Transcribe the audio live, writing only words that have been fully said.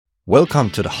Welcome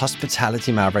to the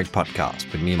Hospitality Maverick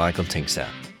podcast with me, Michael Tinkser.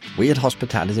 We at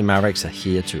Hospitality Mavericks are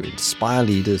here to inspire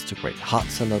leaders to create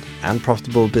heart-centered and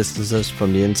profitable businesses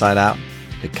from the inside out,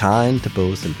 the kind that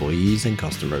both employees and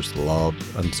customers love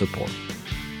and support.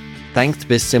 Thanks to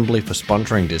BizSimply for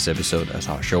sponsoring this episode as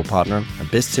our show partner. And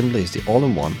BizSimply is the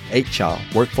all-in-one HR,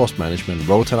 workforce management,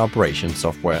 road and operations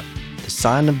software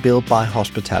designed and built by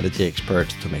hospitality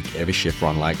experts to make every shift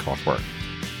run like clockwork.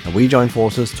 And we join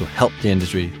forces to help the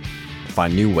industry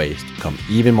find new ways to become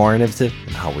even more innovative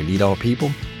in how we lead our people,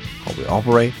 how we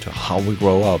operate, to how we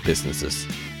grow our businesses,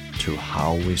 to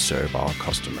how we serve our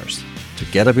customers.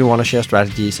 Together we want to share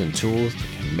strategies and tools that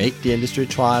can make the industry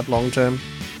thrive long term,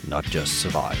 not just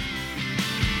survive.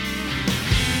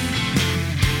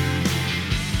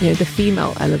 You know, the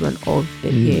female element of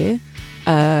it here,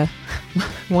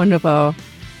 one of our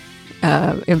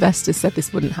investors said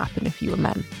this wouldn't happen if you were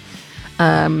men.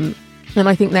 And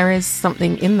I think there is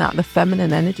something in that. The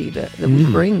feminine energy that we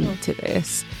bring to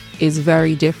this is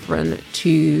very different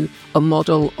to a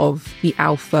model of the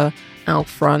alpha out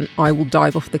front. I will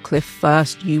dive off the cliff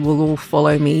first. You will all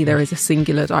follow me. There is a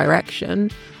singular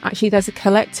direction. Actually, there's a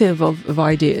collective of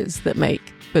ideas that make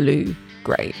BELU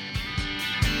great.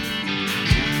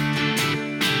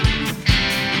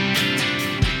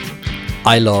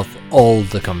 I love all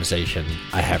the conversation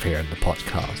I have here in the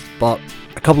podcast, but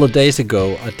a couple of days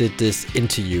ago, I did this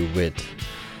interview with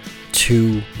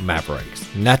two Mavericks,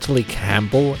 Natalie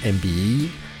Campbell, MBE,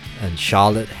 and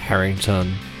Charlotte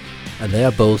Harrington, and they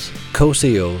are both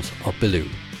co-CEOs of BELU.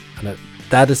 And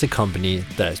that is a company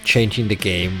that is changing the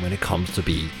game when it comes to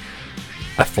be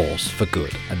a force for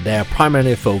good. And their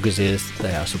primary focus is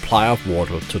they are a supplier of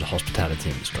water to the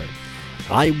hospitality industry.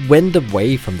 I went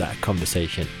away from that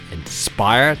conversation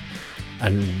inspired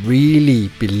and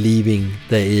really believing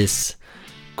there is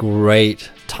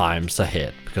great times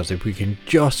ahead, because if we can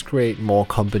just create more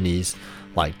companies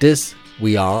like this,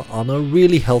 we are on a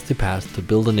really healthy path to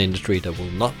build an industry that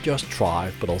will not just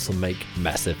thrive but also make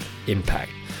massive impact.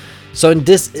 So in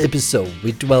this episode,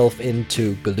 we delve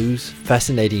into BELU's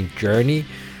fascinating journey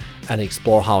and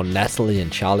explore how Natalie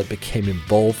and Charlotte became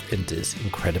involved in this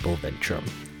incredible venture.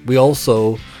 We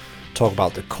also talk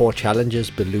about the core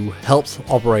challenges BELU helps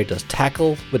operators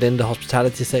tackle within the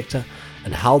hospitality sector,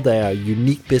 and how their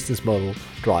unique business model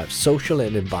drives social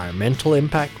and environmental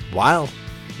impact while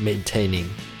maintaining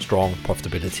strong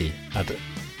profitability at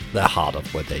the heart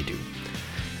of what they do.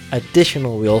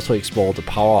 Additionally, we also explore the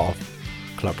power of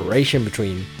collaboration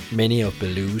between many of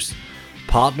BELU's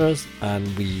partners, and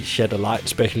we shed a light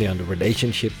especially on the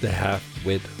relationship they have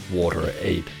with water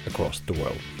aid across the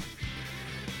world.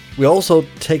 We also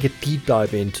take a deep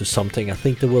dive into something I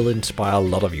think that will inspire a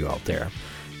lot of you out there.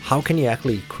 How can you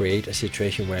actually create a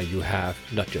situation where you have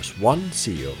not just one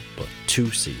CEO, but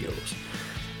two CEOs?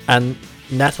 And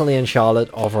Natalie and Charlotte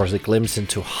offers a glimpse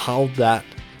into how that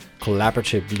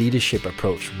collaborative leadership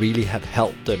approach really have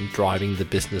helped them driving the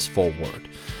business forward.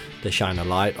 They shine a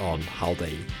light on how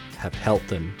they have helped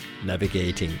them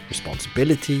navigating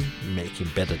responsibility,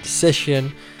 making better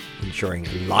decisions, ensuring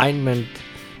alignment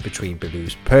between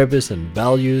BELU's purpose and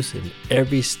values in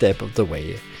every step of the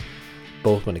way,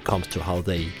 both when it comes to how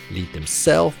they lead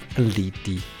themselves and lead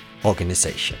the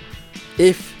organization.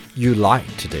 If you like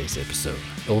today's episode,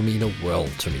 it will mean a world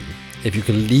to me if you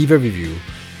can leave a review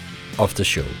of the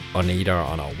show on either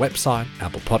on our website,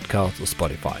 Apple Podcasts, or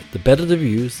Spotify. The better the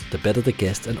views, the better the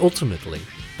guest, and ultimately,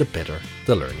 the better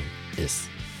the learning is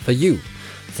for you.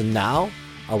 So now,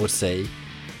 I would say,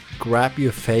 grab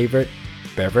your favorite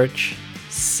beverage,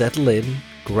 settle in,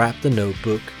 grab the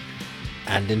notebook,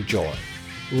 and enjoy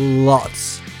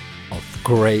lots of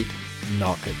great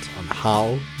nuggets on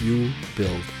how you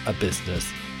build a business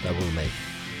that will make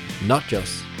not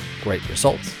just great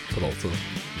results, but also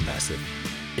massive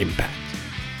impact.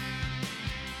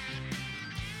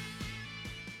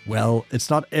 Well, it's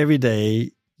not every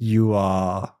day you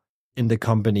are in the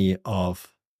company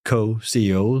of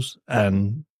co-CEOs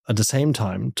and at the same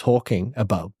time talking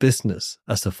about business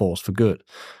as a force for good,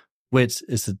 which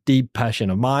is a deep passion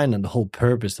of mine and the whole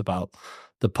purpose about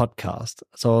the podcast.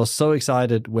 So I was so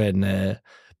excited when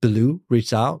BELU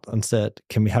reached out and said,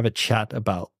 can we have a chat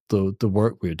about the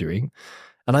work we're doing?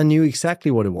 And I knew exactly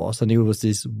what it was. I knew it was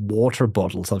these water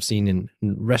bottles I've seen in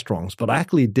restaurants, but I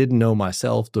actually didn't know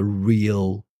myself the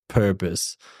real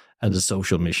purpose and the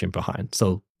social mission behind.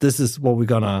 So this is what we're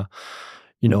gonna,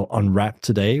 unwrap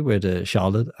today with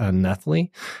Charlotte and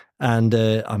Natalie. And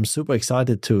I'm super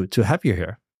excited to have you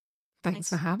here. Thanks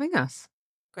for having us.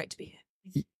 Great to be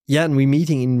here. Yeah, and we're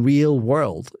meeting in real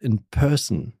world, in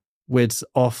person, which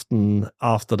often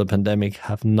after the pandemic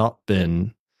have not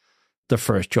been the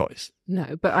first choice.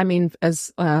 No, but I mean,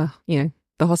 as the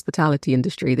hospitality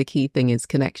industry, the key thing is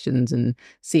connections and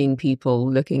seeing people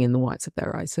looking in the whites of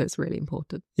their eyes. So it's really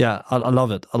important. Yeah, I love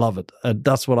it. I love it.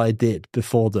 That's what I did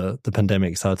before the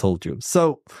pandemic, so I told you.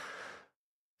 So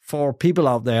for people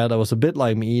out there that was a bit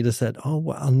like me, that said, oh,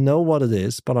 well, I know what it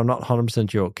is, but I'm not 100%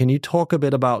 sure. Can you talk a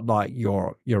bit about like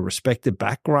your respective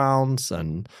backgrounds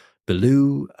and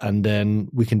BELU, and then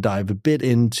we can dive a bit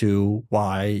into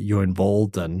why you're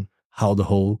involved and how the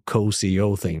whole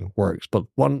co-CEO thing works. But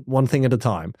one thing at a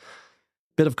time.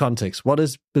 Bit of context. What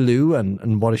is BELU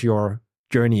and what is your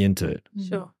journey into it?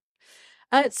 Sure.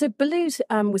 So BELU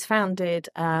was founded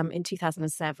in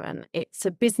 2007. It's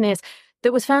a business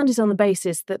that was founded on the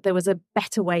basis that there was a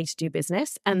better way to do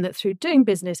business, and that through doing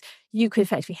business, you could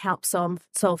effectively help solve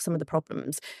some of the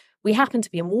problems. We happen to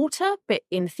be in water, but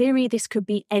in theory, this could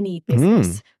be any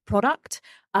business product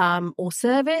or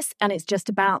service. And it's just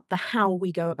about the how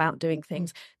we go about doing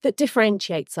things that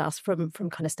differentiates us from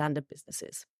kind of standard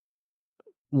businesses.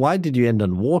 Why did you end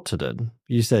on water then?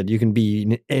 You said you can be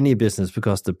in any business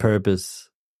because the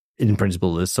purpose in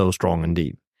principle is so strong and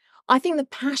deep. I think the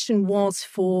passion was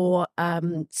for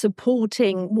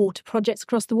supporting water projects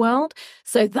across the world.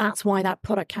 So that's why that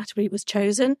product category was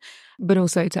chosen. But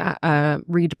also to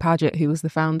Reed Paget, who was the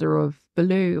founder of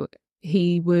BELU,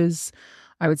 he was,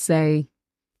 I would say,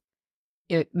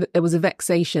 there was a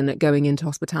vexation at going into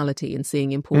hospitality and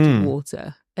seeing imported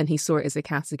water. And he saw it as a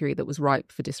category that was ripe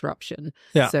for disruption.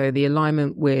 Yeah. So the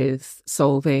alignment with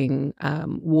solving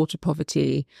water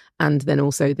poverty and then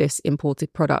also this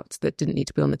imported product that didn't need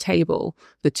to be on the table,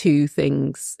 the two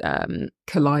things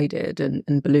collided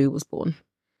and BELU was born.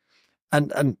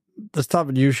 And let's start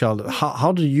with you, Charlotte.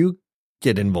 How did you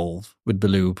get involved with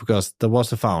BELU? Because there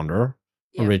was a founder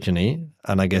originally,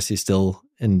 and I guess he's still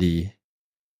in the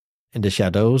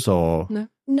shadows, or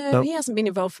No, he hasn't been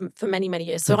involved for many, many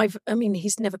years. So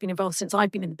he's never been involved since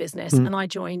I've been in the business, and I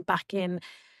joined back in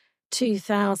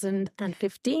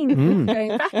 2015,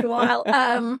 going back a while.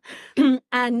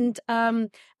 And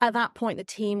at that point, the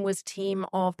team was a team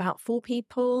of about 4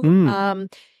 people.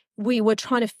 We were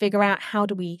trying to figure out how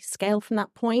do we scale from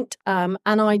that point. And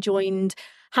I joined,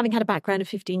 having had a background of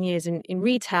 15 years in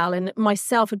retail, and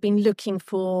myself had been looking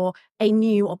for a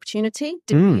new opportunity.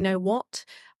 Didn't really know what.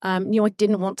 Knew I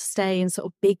didn't want to stay in sort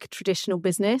of big traditional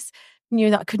business. Knew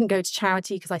that I couldn't go to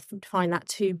charity because I would find that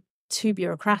too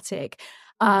bureaucratic.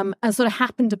 And sort of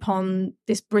happened upon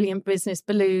this brilliant business,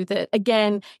 BELU, that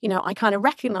again, I kind of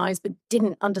recognized but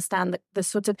didn't understand the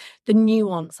sort of the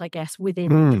nuance, I guess,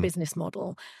 within the business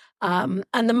model. And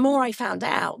the more I found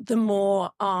out, the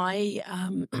more I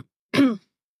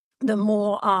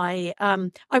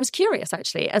I was curious,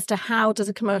 actually, as to how does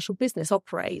a commercial business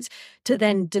operate to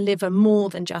then deliver more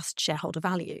than just shareholder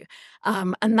value.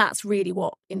 And that's really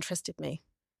what interested me.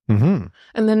 And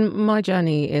then my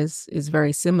journey is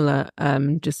very similar,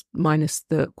 just minus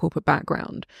the corporate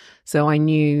background. So I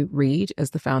knew Reed as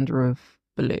the founder of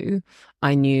BELU.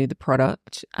 I knew the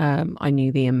product. I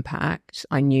knew the impact.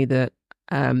 I knew that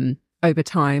over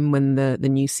time, when the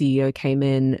new CEO came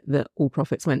in, that all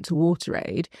profits went to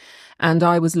WaterAid. And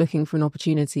I was looking for an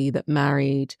opportunity that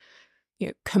married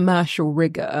commercial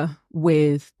rigor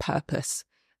with purpose.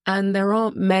 And there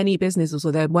aren't many businesses,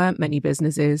 or there weren't many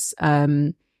businesses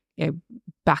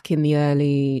back in the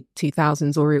early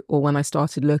 2000s or when I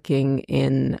started looking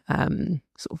in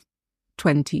sort of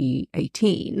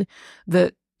 2018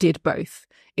 that did both.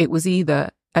 It was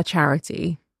either a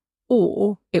charity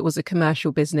or it was a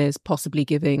commercial business, possibly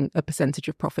giving a percentage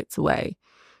of profits away.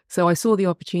 So I saw the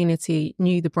opportunity,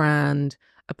 knew the brand,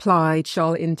 applied.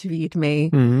 Charlotte interviewed me.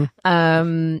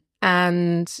 And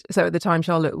so at the time,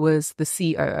 Charlotte was the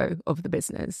COO of the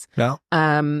business. Yeah.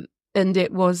 And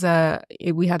it was,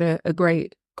 we had a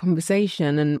great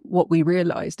conversation. And what we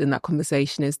realized in that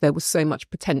conversation is there was so much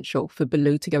potential for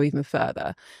BELU to go even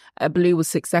further. BELU was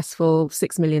successful,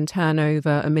 6 million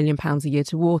turnover, £1 million a year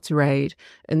to WaterAid.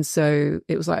 And so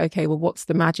it was like, okay, well, what's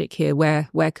the magic here?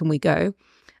 Where can we go?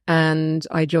 And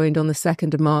I joined on the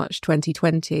 2nd of March,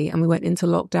 2020, and we went into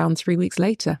lockdown 3 weeks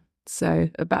later. So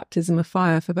a baptism of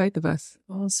fire for both of us.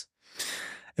 It was.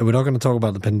 And we're not going to talk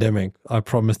about the pandemic. I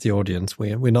promise the audience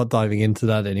we're not diving into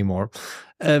that anymore.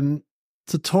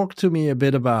 So talk to me a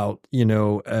bit about,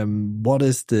 what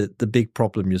is the big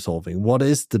problem you're solving? What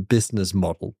is the business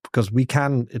model? Because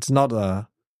it's not a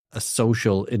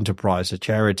social enterprise, a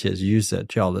charity, as you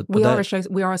said, Charlotte. We are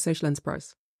a social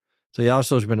enterprise. So you are a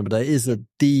social enterprise, but there is a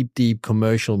deep, deep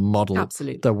commercial model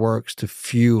Absolutely. that works to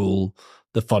fuel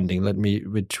the funding. Let me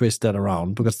twist that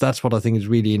around, because that's what I think is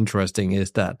really interesting,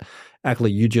 is that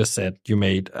actually you just said you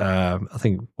made, I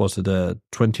think, was it a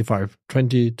 20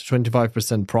 to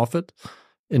 25% profit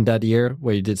in that year,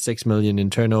 where you did 6 million in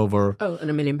turnover. Oh, and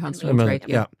 £1 million A million, trade.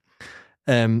 yeah.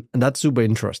 And that's super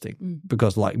interesting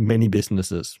because like many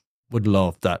businesses would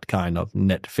love that kind of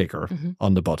net figure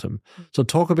on the bottom. So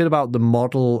talk a bit about the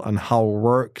model and how it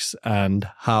works and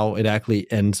how it actually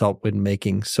ends up with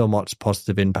making so much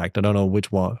positive impact. I don't know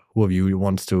who of you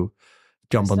wants to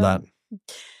jump on that.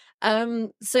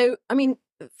 So, I mean,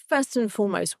 first and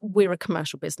foremost, we're a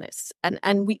commercial business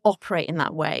and we operate in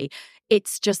that way.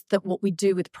 It's just that what we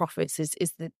do with profits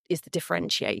is the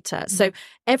differentiator. So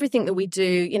everything that we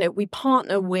do, we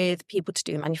partner with people to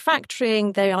do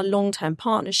manufacturing. They are long-term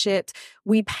partnerships.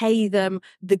 We pay them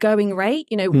the going rate.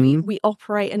 We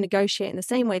operate and negotiate in the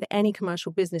same way that any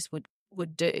commercial business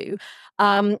would do.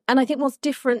 And I think what's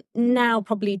different now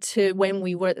probably to when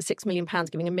we were at the £6 million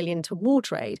giving £1 million to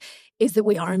WarTrade is that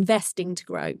we are investing to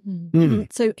grow.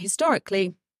 So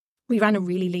historically, we ran a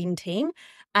really lean team.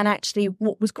 And actually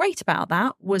what was great about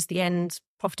that was the end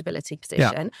profitability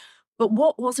position. Yeah. But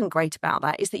what wasn't great about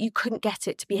that is that you couldn't get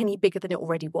it to be any bigger than it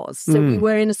already was. So we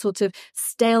were in a sort of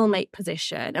stalemate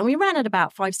position. And we ran at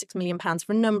about £5-6 million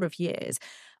for a number of years.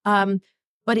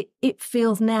 But it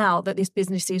feels now that this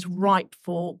business is ripe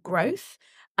for growth.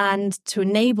 And to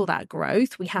enable that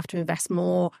growth, we have to invest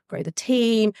more, grow the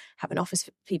team, have an office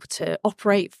for people to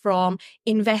operate from,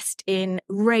 invest in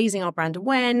raising our brand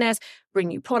awareness, bring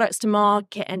new products to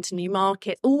market, enter new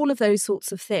markets, all of those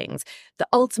sorts of things that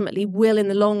ultimately will, in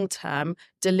the long term,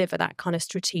 deliver that kind of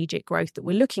strategic growth that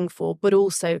we're looking for, but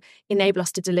also enable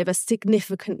us to deliver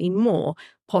significantly more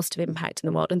positive impact in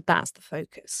the world. And that's the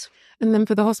focus. And then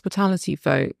for the hospitality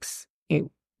folks,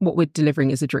 what we're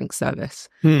delivering is a drink service.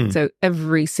 So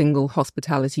every single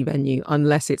hospitality venue,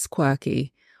 unless it's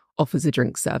quirky, offers a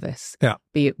drink service. Yeah.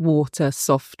 Be it water,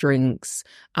 soft drinks,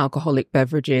 alcoholic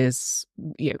beverages,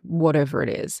 whatever it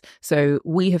is. So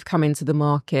we have come into the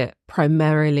market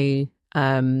primarily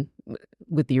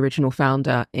with the original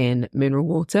founder in mineral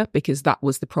water, because that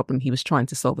was the problem he was trying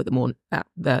to solve at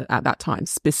that time,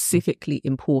 specifically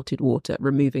imported water,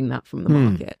 removing that from the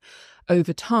market.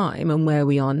 Over time, and where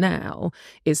we are now,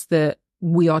 is that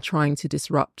we are trying to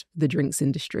disrupt the drinks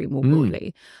industry more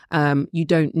broadly. You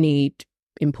don't need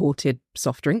imported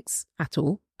soft drinks at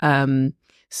all.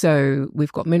 So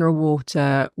we've got mineral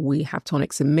water, we have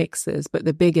tonics and mixers, but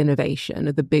the big innovation,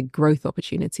 the big growth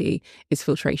opportunity is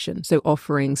filtration. So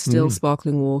offering still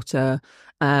sparkling water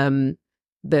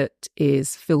that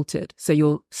is filtered. So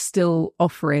you're still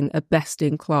offering a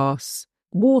best-in-class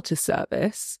water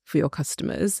service for your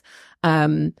customers,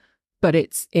 but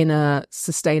it's in a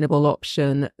sustainable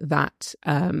option that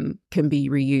can be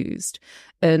reused.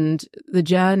 And the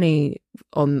journey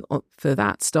for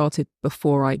that started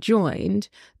before I joined.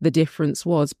 The difference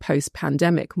was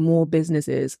post-pandemic, more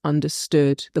businesses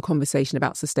understood the conversation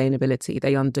about sustainability.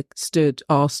 They understood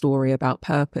our story about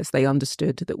purpose. They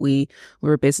understood that we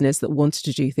were a business that wanted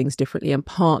to do things differently and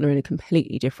partner in a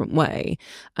completely different way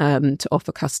to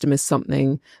offer customers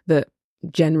something that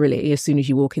generally, as soon as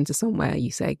you walk into somewhere,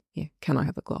 you say, can I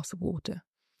have a glass of water?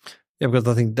 Yeah, because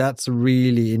I think that's a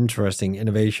really interesting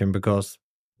innovation, because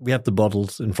we have the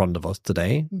bottles in front of us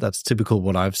today. That's typical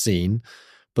what I've seen.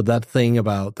 But that thing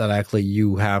about that actually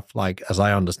you have, like, as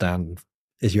I understand,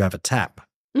 is you have a tap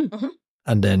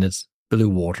and then it's BELU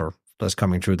water that's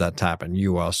coming through that tap, and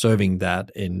you are serving that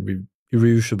in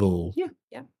reusable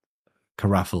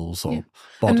carafes or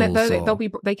bottles.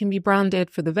 And they can be branded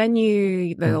for the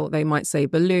venue. They might say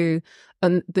BELU.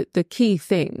 And the key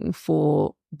thing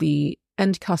for the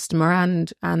end customer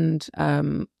and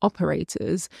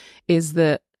operators is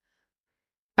that,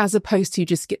 as opposed to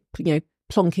just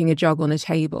plonking a jug on a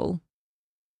table,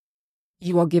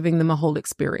 you are giving them a whole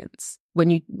experience.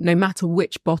 No matter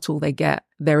which bottle they get,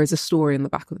 there is a story in the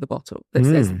back of the bottle that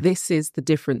says, this is the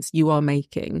difference you are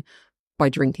making by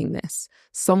drinking this.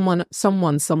 Someone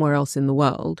somewhere else in the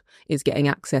world is getting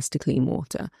access to clean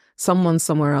water. Someone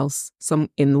somewhere else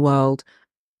in the world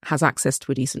has access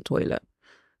to a decent toilet.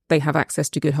 They have access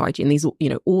to good hygiene. These,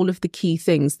 all of the key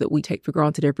things that we take for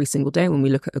granted every single day when we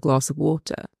look at a glass of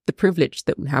water, the privilege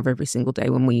that we have every single day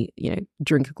when we,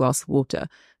 drink a glass of water,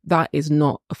 that is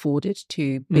not afforded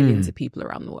to billions of people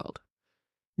around the world.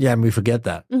 Yeah, and we forget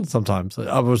that sometimes.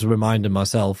 I was reminding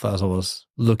myself as I was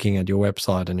looking at your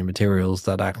website and your materials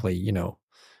that actually,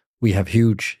 we have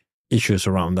huge issues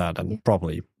around that, and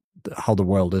probably how the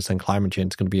world is and climate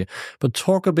change is going to be. But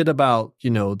talk a bit about,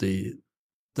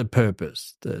 the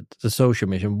purpose, the social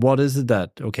mission. What is it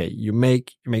that, you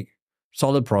make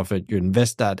solid profit, you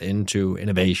invest that into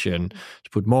innovation to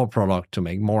put more product to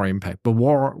make more impact. But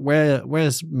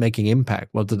where's making impact?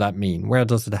 What does that mean? Where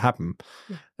does it happen?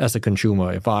 As a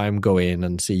consumer, if I'm go in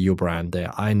and see your brand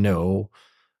there, I know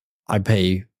I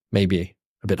pay maybe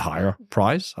a bit higher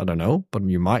price. I don't know, but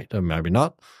you might or maybe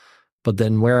not. But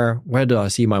then where do I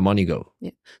see my money go?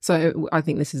 Yeah. So I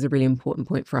think this is a really important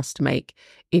point for us to make.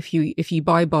 If you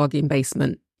buy bargain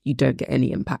basement, you don't get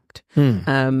any impact.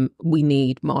 We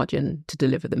need margin to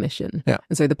deliver the mission. Yeah.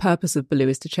 And so the purpose of BELU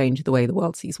is to change the way the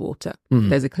world sees water.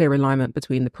 There's a clear alignment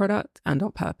between the product and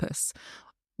our purpose.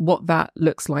 What that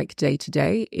looks like day to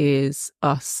day is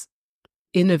us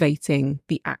innovating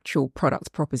the actual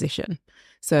product proposition.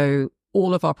 So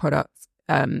all of our products,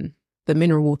 the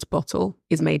mineral water bottle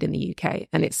is made in the UK,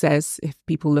 and it says, if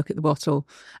people look at the bottle,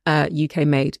 UK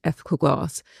made ethical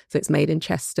glass. So it's made in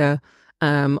Chester.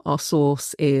 Our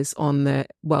source is on the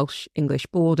Welsh-English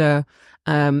border.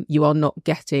 You are not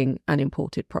getting an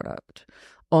imported product.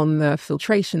 On the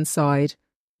filtration side,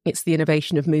 it's the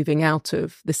innovation of moving out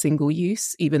of the single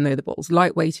use, even though the bottle's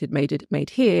lightweighted, made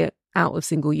here, out of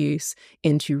single use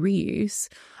into reuse.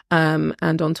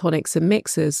 And on tonics and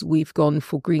mixers, we've gone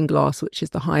for green glass, which is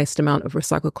the highest amount of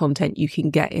recycled content you can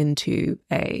get into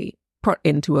a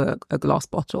glass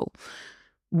bottle.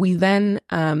 We then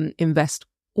invest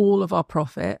all of our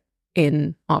profit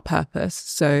in our purpose.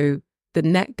 So the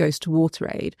net goes to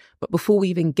WaterAid. But before we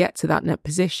even get to that net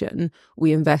position,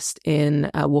 we invest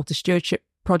in water stewardship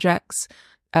projects,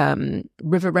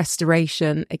 river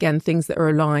restoration, again, things that are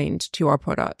aligned to our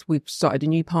product. We've started a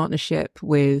new partnership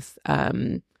with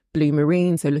Blue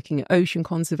Marine, so looking at ocean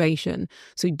conservation.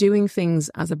 So doing things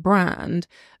as a brand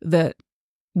that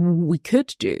we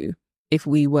could do if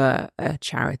we were a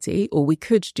charity, or we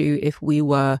could do if we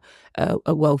were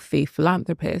a wealthy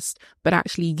philanthropist, but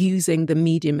actually using the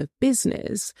medium of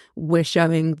business, we're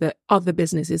showing that other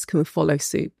businesses can follow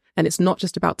suit. And it's not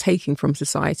just about taking from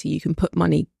society. You can put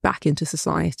money back into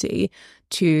society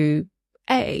to,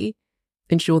 A,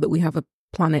 ensure that we have a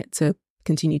planet to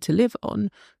continue to live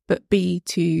on, but B,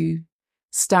 to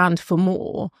stand for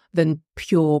more than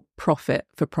pure profit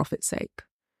for profit's sake.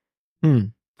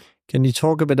 Can you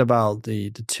talk a bit about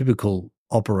the typical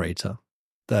operator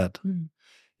that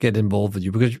get involved with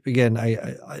you? Because again,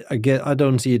 I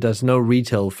don't see it as no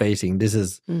retail facing. This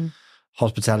is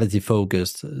hospitality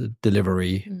focused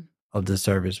delivery of the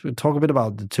service. We'll talk a bit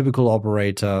about the typical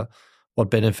operator, what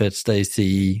benefits they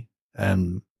see,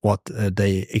 and what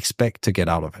they expect to get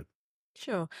out of it.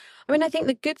 Sure. I mean, I think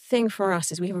the good thing for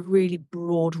us is we have a really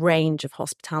broad range of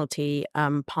hospitality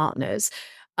partners.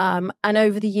 And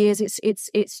over the years,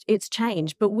 it's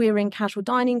changed. But we're in casual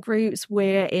dining groups.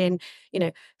 We're in,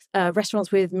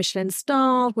 restaurants with Michelin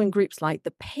stars. We're in groups like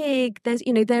the Pig.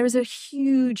 There is a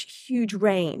huge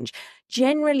range.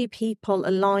 Generally, people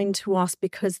align to us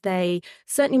because they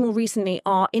certainly more recently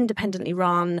are independently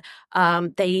run.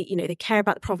 They care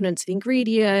about the provenance of the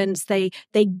ingredients. They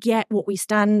get what we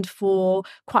stand for.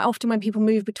 Quite often, when people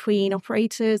move between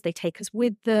operators, they take us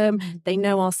with them. They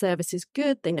know our service is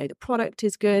good. They know the product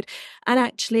is good. And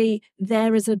actually,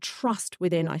 there is a trust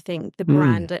within, I think, the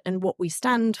brand and what we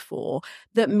stand for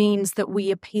that means that we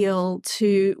appeal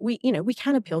to, we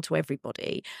can appeal to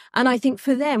everybody. And I think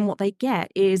for them, what they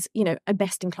get is, a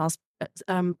best-in-class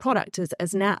product,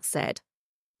 as Nat said.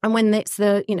 And when it's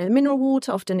the mineral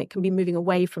water, often it can be moving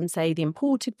away from, say, the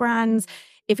imported brands.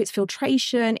 If it's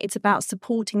filtration, it's about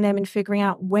supporting them in figuring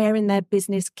out where in their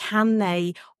business can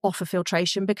they offer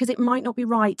filtration, because it might not be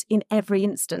right in every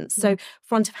instance. So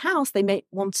front of house, they may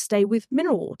want to stay with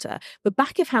mineral water, but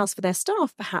back of house for their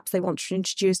staff, perhaps they want to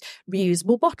introduce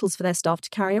reusable bottles for their staff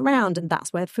to carry around, and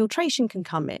that's where filtration can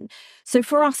come in. So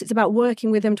for us, it's about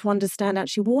working with them to understand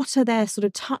actually what are their sort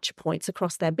of touch points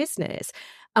across their business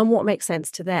and what makes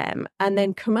sense to them. And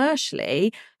then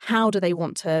commercially, how do they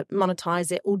want to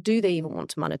monetize it, or do they even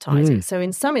want to monetize it? So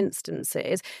in some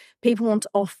instances, people want to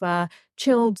offer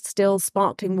chilled, still,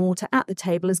 sparkling water at the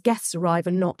table as guests arrive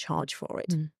and not charge for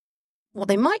it. What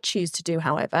they might choose to do,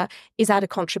 however, is add a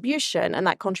contribution, and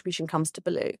that contribution comes to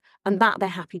BELU. And that they're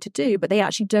happy to do, but they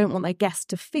actually don't want their guests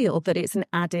to feel that it's an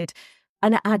added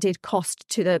cost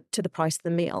to the price of the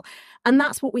meal. And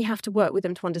that's what we have to work with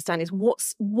them to understand, is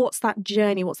what's that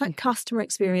journey, what's that customer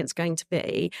experience going to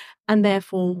be, and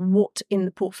therefore what in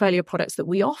the portfolio products that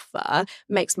we offer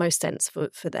makes most sense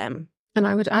for them. And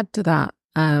I would add to that,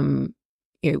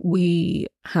 we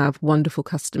have wonderful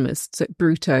customers. So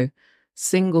Bruto,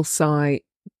 single site,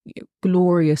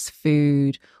 glorious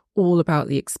food, all about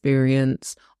the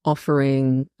experience,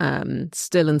 offering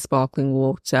still and sparkling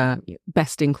water,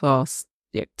 best in class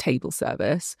table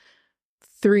service,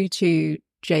 through to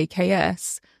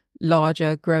JKS,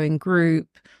 larger growing group,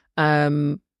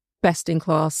 best in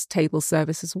class table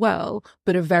service as well,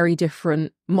 but a very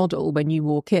different model when you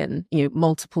walk in,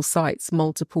 multiple sites,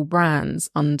 multiple brands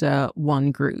under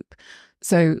one group.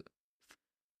 So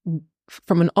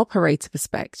from an operator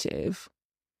perspective,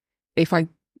 if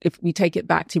we take it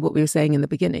back to what we were saying in the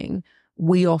beginning,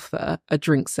 we offer a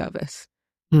drink service.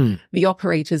 The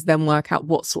operators then work out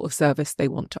what sort of service they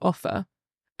want to offer,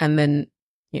 and then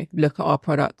look at our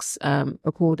products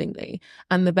accordingly.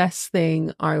 And the best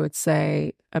thing I would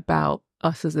say about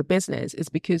us as a business is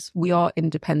because we are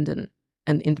independent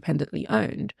and independently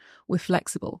owned, we're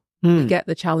flexible. We get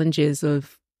the challenges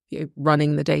of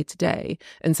running the day to day,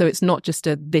 and so it's not just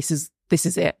this is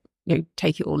it.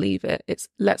 Take it or leave it. It's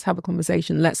let's have a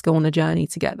conversation. Let's go on a journey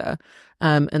together,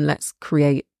 and let's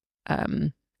create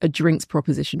a drinks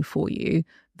proposition for you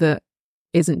that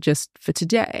isn't just for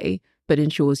today, but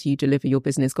ensures you deliver your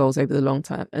business goals over the long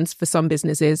term. And for some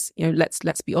businesses,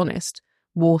 let's be honest,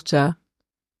 water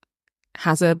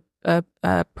has a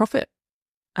profit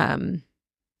line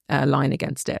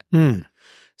against it.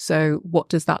 So what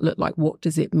does that look like? What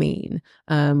does it mean?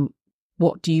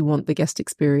 What do you want the guest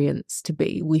experience to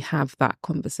be? We have that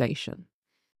conversation.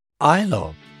 I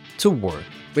love to work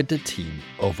with the team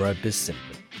over at BELU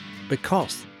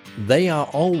because they are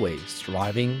always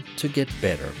striving to get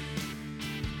better.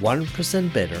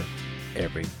 1% better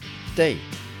every day.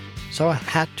 So I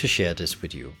had to share this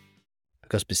with you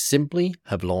because BELU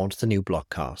have launched a new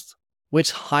blogcast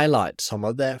which highlights some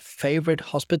of their favorite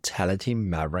Hospitality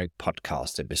Maverick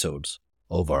podcast episodes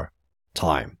over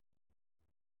time.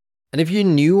 And if you're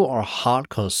new or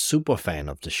hardcore super fan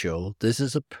of the show, this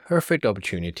is a perfect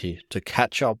opportunity to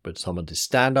catch up with some of the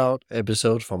standout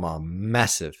episodes from our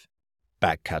massive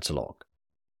back catalogue.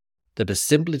 The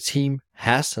BELU team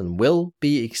has and will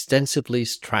be extensively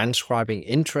transcribing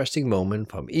interesting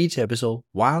moments from each episode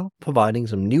while providing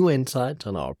some new insights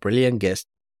on our brilliant guests,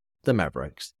 the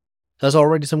Mavericks. There's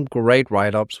already some great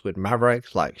write-ups with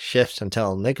Mavericks like Chef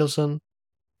Chantel Nicholson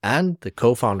and the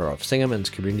co-founder of Singerman's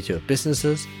community of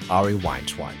businesses, Ari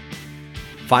Weinswine.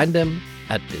 Find them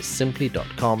at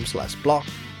bizsimply.com/blog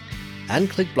and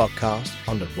click blogcast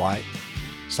on the right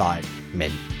side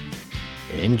menu.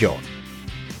 Enjoy.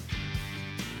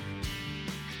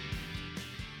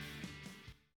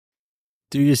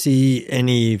 Do you see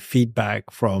any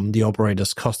feedback from the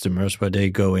operators' customers where they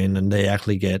go in and they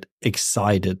actually get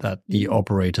excited that the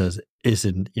operators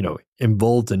isn't,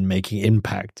 involved in making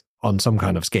impact on some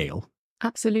kind of scale?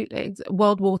 Absolutely.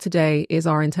 World Water Day is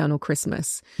our internal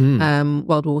Christmas.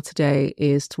 World Water Day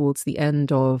is towards the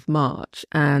end of March.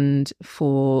 And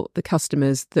for the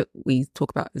customers that we talk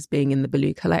about as being in the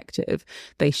BELU collective,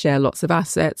 they share lots of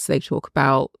assets. They talk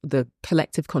about the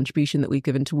collective contribution that we've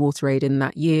given to WaterAid in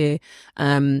that year.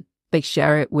 They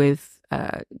share it with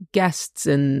guests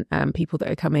and people that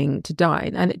are coming to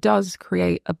dine, and it does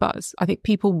create a buzz. I think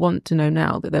people want to know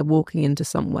now that they're walking into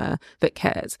somewhere that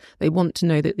cares. They want to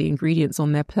know that the ingredients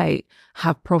on their plate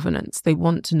have provenance. They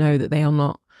want to know that they are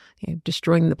not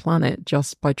destroying the planet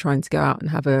just by trying to go out and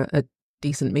have a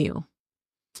decent meal.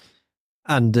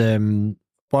 And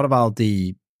what about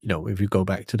if you go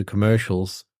back to the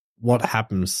commercials, what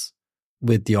happens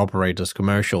with the operators'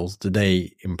 commercials? Do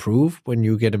they improve when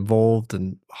you get involved,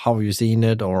 and how have you seen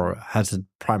it? Or has it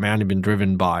primarily been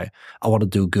driven by, I want to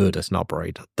do good as an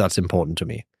operator? That's important to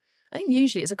me. I think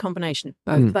usually it's a combination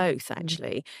of both,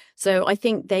 actually. So I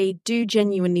think they do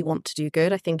genuinely want to do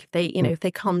good. I think if they, if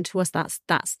they come to us, that's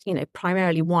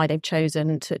primarily why they've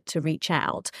chosen to reach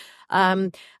out.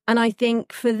 And I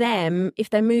think for them, if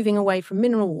they're moving away from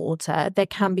mineral water, there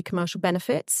can be commercial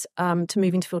benefits to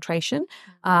moving to filtration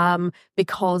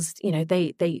because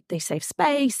they save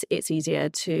space. It's easier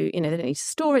to they don't need to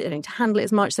store it, they don't need to handle it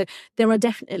as much. So there are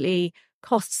definitely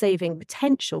cost-saving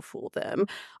potential for them.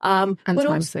 And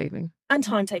time-saving. And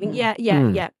time-saving, yeah.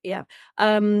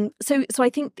 So I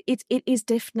think it is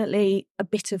definitely a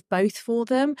bit of both for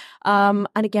them. And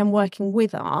again, working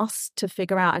with us to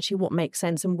figure out actually what makes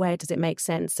sense and where does it make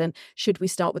sense, and should we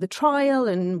start with a trial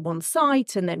and one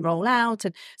site and then roll out.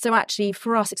 And so actually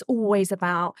for us, it's always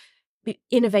about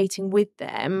innovating with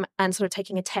them and sort of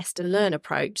taking a test and learn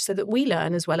approach so that we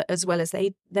learn as well as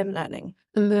them learning.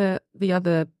 And the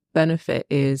other benefit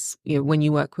is, when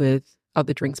you work with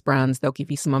other drinks brands, they'll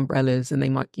give you some umbrellas and they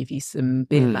might give you some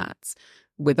beer mats.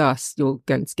 With us, you're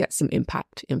going to get some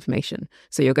impact information.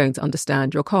 So you're going to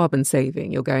understand your carbon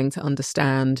saving. You're going to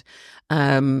understand,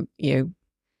 that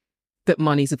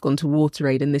monies have gone to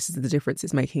WaterAid and this is the difference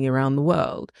it's making around the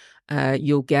world.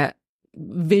 You'll get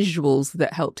visuals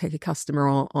that help take a customer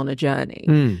on a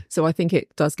journey. So I think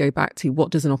it does go back to,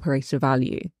 what does an operator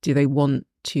value? Do they want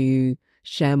to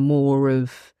share more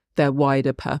of their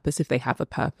wider purpose if they have a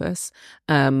purpose,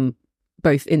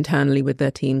 both internally with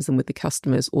their teams and with the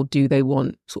customers, or do they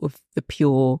want sort of the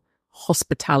pure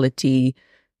hospitality,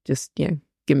 just,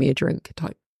 give me a drink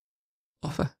type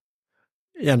offer?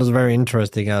 Yeah, that's very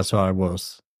interesting. As I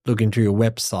was looking through your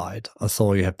website, I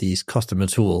saw you have these customer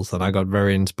tools, and I got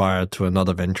very inspired to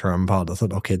another venture I'm part. I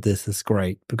thought, okay, this is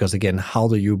great, because again, how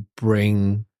do you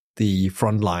bring the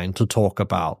front line to talk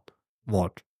about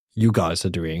what you guys are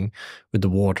doing with the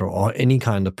water, or any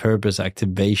kind of purpose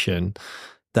activation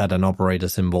that an operator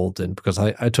is involved in? Because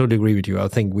I totally agree with you. I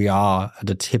think we are at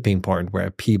a tipping point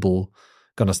where people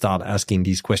going to start asking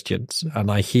these questions.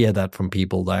 And I hear that from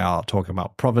people. They are talking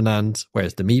about provenance.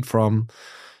 Where's the meat from?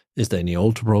 Is there any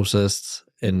ultra processed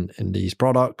in these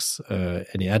products?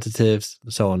 Any additives?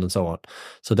 So on and so on.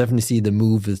 So definitely see the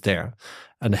move is there,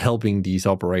 and helping these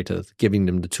operators, giving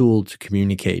them the tool to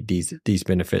communicate these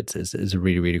benefits is a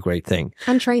really, really great thing.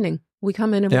 And training. We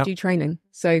come in and we do training.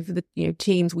 So for the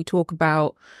teams, we talk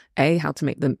about A, how to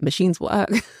make the machines work,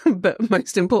 but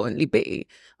most importantly, B,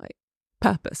 like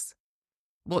purpose.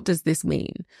 What does this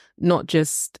mean? Not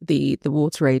just the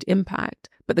water aid impact,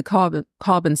 but the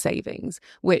carbon savings,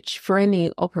 which for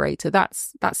any operator,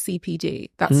 that's CPD.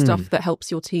 That's stuff that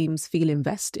helps your teams feel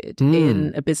invested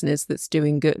in a business that's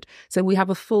doing good. So we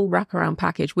have a full wraparound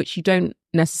package, which you don't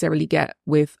necessarily get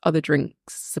with other drinks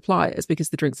suppliers, because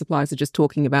the drink suppliers are just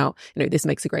talking about, this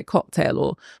makes a great cocktail,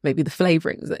 or maybe the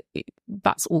flavorings.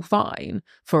 That's all fine.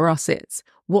 For us, it's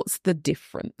what's the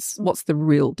difference? What's the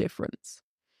real difference?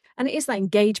 And it is that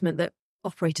engagement that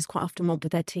operators quite often want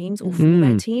with their teams, or for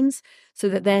their teams, so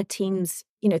that their teams,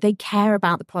 they care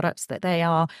about the products that they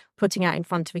are putting out in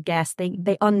front of a guest.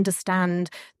 They understand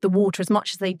the water as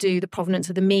much as they do the provenance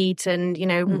of the meat, and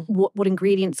what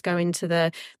ingredients go into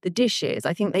the dishes.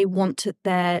 I think they want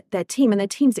their team, and their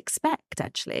teams expect,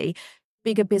 actually,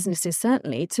 bigger businesses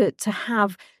certainly, to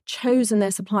have chosen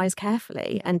their suppliers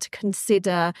carefully and to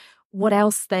consider what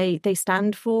else they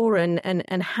stand for, and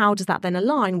how does that then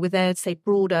align with their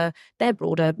broader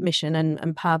mission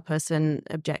and purpose and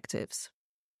objectives.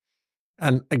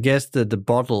 And I guess the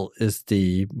bottle is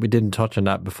we didn't touch on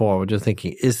that before. We're just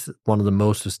thinking, is one of the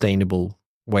most sustainable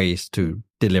ways to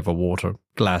deliver water.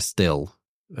 Glass still.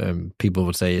 People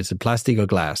would say, is it plastic or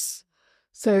glass?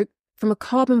 So from a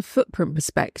carbon footprint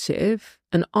perspective,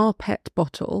 an rPET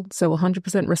bottle, so 100%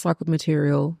 recycled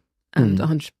material, and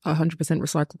 100%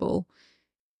 recyclable,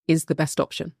 is the best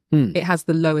option. It has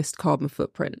the lowest carbon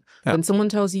footprint. Yeah. When someone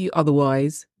tells you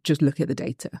otherwise, just look at the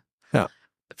data. Yeah.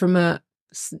 From a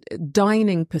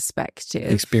dining perspective,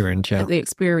 the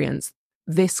experience,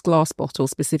 this glass bottle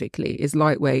specifically is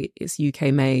lightweight, it's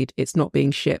UK made, it's not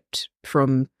being shipped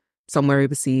from somewhere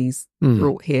overseas,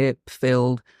 brought here,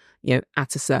 filled,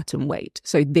 at a certain weight.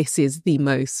 So this is the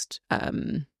most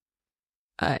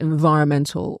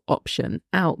environmental option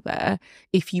out there.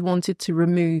 If you wanted to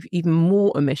remove even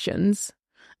more emissions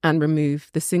and remove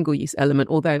the single-use element,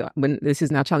 although when this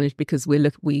is now challenged because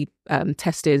we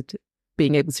tested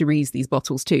being able to reuse these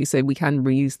bottles too, so we can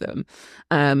reuse them,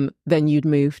 then you'd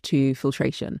move to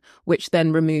filtration, which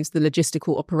then removes the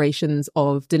logistical operations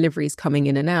of deliveries coming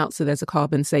in and out, so there's a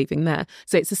carbon saving there.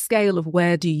 So it's a scale of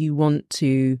where do you want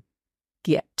to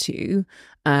get to,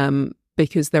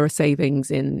 because there are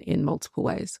savings in multiple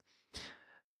ways.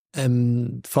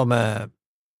 From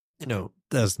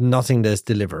there's nothing that's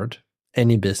delivered,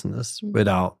 any business,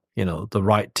 without, the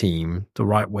right team, the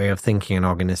right way of thinking and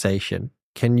organization.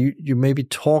 Can you maybe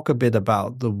talk a bit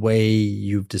about the way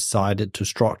you've decided to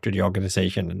structure the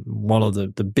organization? And one of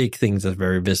the big things that's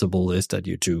very visible is that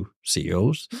you're two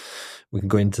CEOs. We can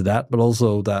go into that, but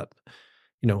also that,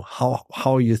 how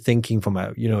are you thinking from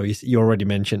you already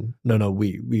mentioned,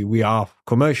 we are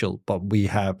commercial, but we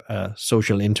have a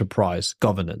social enterprise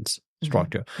governance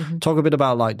structure. Mm-hmm. Talk a bit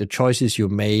about like the choices you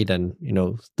made and,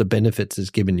 the benefits it's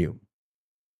given you.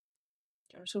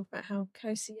 Do you want to talk about how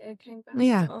co-CEO came back?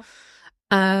 Yeah.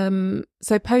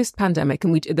 So post-pandemic,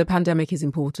 and the pandemic is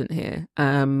important here.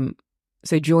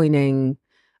 So joining,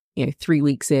 3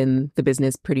 weeks in, the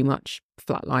business pretty much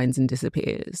flatlines and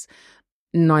disappears.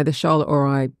 Neither Charlotte or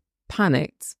I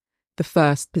panicked. The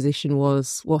first position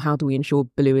was, well, how do we ensure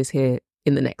BELU is here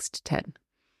in the next 10?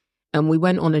 And we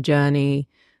went on a journey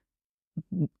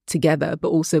together, but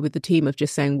also with the team of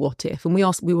just saying, what if? And we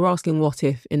were asking what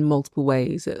if in multiple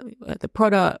ways, at the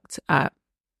product, at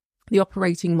the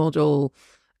operating model,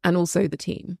 and also the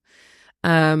team.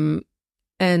 And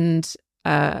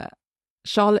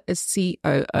Charlotte as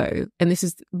COO, and this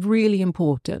is really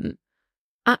important,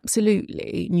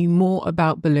 absolutely knew more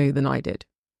about BELU than I did.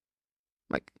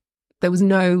 Like, there was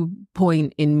no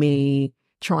point in me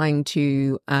trying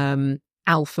to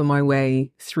alpha my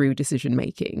way through decision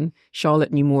making.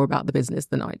 Charlotte knew more about the business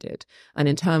than I did. And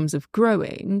in terms of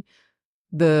growing,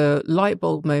 the light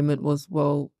bulb moment was,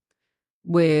 well,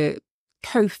 we're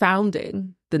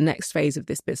co-founding the next phase of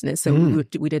this business. So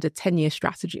we did a 10-year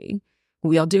strategy.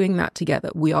 We are doing that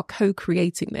together. We are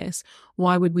co-creating this.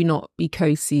 Why would we not be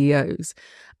co-CEOs?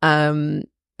 And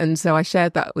so I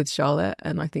shared that with Charlotte,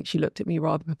 and I think she looked at me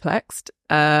rather perplexed.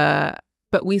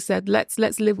 But we said, let's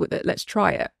live with it. Let's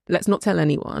try it. Let's not tell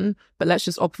anyone, but let's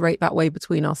just operate that way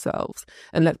between ourselves.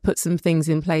 And let's put some things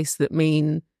in place that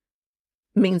means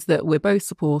that we're both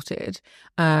supported.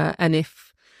 And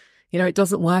if, it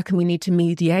doesn't work and we need to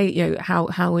mediate,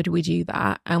 how would we do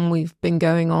that? And we've been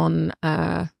going on,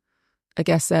 I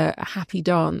guess, a happy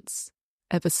dance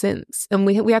ever since. And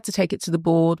we had to take it to the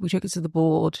board. We took it to the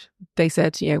board. They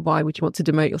said, why would you want to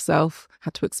demote yourself?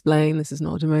 Had to explain, this is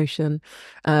not a demotion.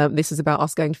 This is about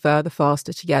us going further,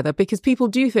 faster together. Because people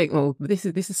do think, well, this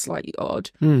is slightly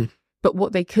odd. But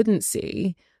what they couldn't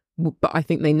see, but I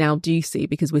think they now do see,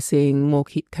 because we're seeing more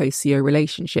co-CEO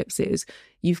relationships, is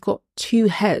you've got two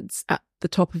heads at the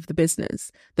top of the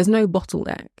business. There's no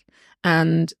bottleneck.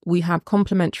 And we have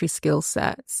complementary skill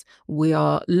sets. We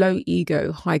are low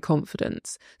ego, high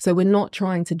confidence. So we're not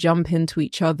trying to jump into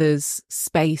each other's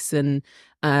space and,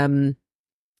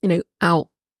 out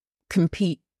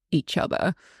compete each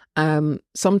other.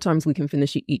 Sometimes we can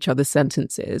finish each other's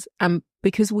sentences. And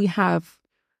because we have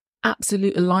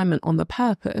absolute alignment on the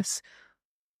purpose,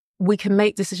 we can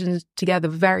make decisions together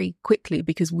very quickly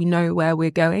because we know where we're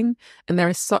going. And there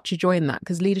is such a joy in that,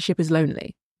 because leadership is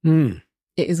lonely.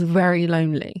 It is very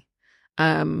lonely.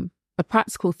 A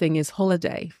practical thing is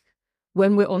holiday.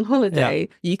 When we're on holiday,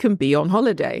 you can be on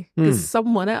holiday because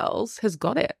someone else has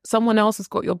got it. Someone else has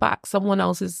got your back. Someone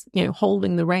else is,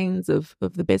 holding the reins of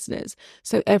the business.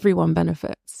 So everyone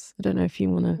benefits. I don't know if you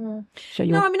want to share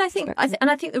your. No, I mean, I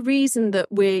think the reason that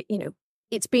we're,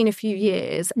 it's been a few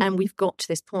years and we've got to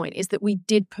this point is that we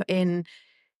did put in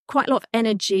quite a lot of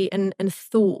energy and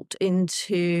thought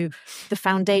into the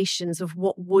foundations of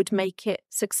what would make it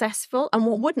successful and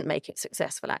what wouldn't make it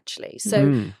successful, actually.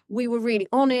 So we were really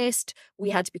honest.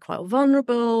 We had to be quite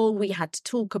vulnerable. We had to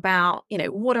talk about,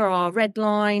 what are our red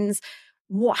lines?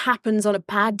 What happens on a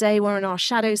bad day? We're on our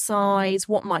shadow sides.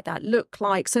 What might that look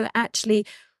like? So that actually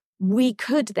we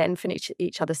could then finish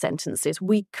each other's sentences.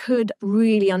 We could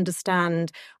really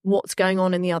understand what's going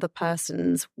on in the other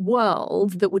person's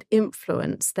world that would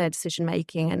influence their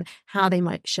decision-making and how they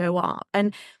might show up.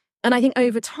 And I think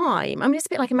over time, I mean, it's a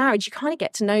bit like a marriage. You kind of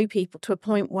get to know people to a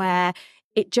point where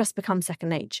it just becomes second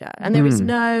nature. And there is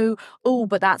no,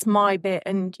 but that's my bit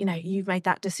and, you've made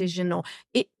that decision, or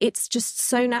it's just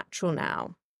so natural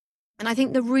now. And I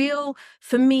think the real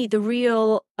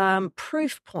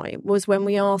proof point was when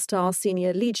we asked our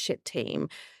senior leadership team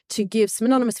to give some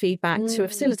anonymous feedback to a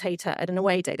facilitator at an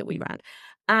away day that we ran.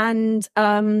 And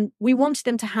we wanted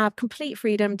them to have complete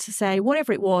freedom to say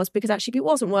whatever it was, because actually if it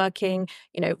wasn't working,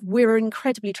 we're an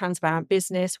incredibly transparent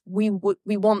business. We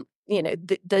want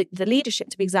the leadership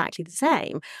to be exactly the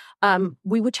same,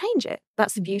 we would change it.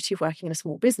 That's the beauty of working in a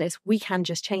small business. We can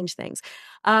just change things.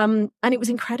 And it was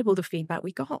incredible, the feedback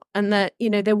we got. And that,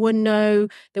 there was no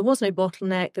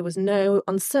bottleneck. There was no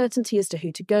uncertainty as to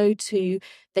who to go to.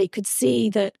 They could see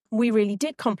that we really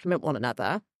did complement one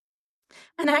another.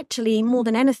 And actually, more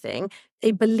than anything,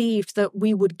 they believed that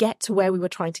we would get to where we were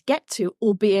trying to get to,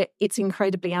 albeit it's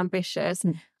incredibly ambitious.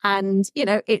 And,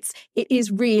 it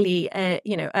is really,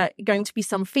 going to be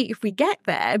some feat if we get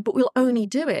there, but we'll only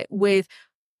do it with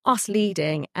us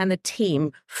leading and the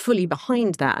team fully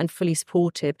behind that and fully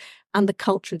supportive, and the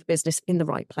culture of the business in the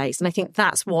right place. And I think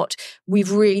that's what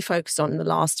we've really focused on in the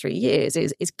last 3 years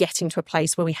is getting to a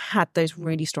place where we had those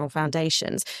really strong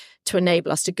foundations to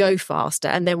enable us to go faster.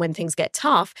 And then when things get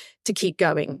tough, to keep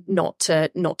going, not to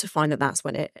find that that's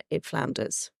when it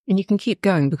flounders. And you can keep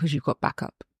going because you've got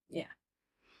backup. Yeah.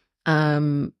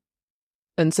 And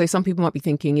so some people might be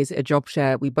thinking, is it a job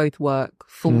share? We both work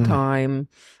full time.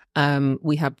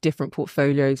 We have different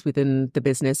portfolios within the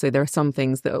business. So there are some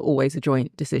things that are always a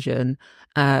joint decision.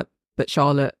 But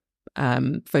Charlotte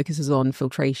focuses on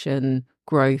filtration,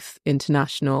 growth,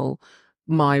 international.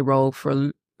 My role for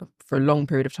a long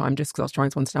period of time, just because I was trying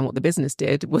to understand what the business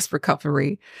did, was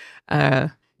recovery.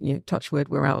 Touch wood,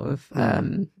 we're out of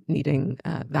needing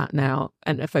that now,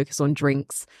 and a focus on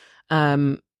drinks.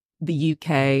 The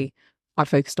UK, I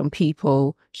focused on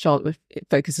people. Charlotte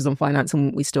focuses on finance,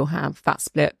 and we still have that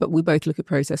split. But we both look at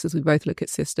processes. We both look at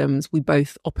systems. We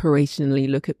both operationally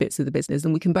look at bits of the business,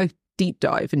 and we can both deep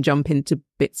dive and jump into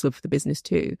bits of the business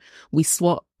too. We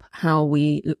swap how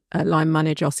we line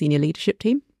manage our senior leadership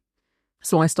team.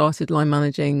 So I started line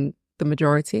managing the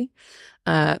majority.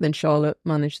 Then Charlotte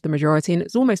managed the majority. And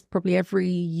it's almost probably every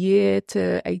year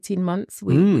to 18 months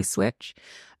we switch.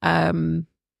 And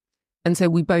so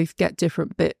we both get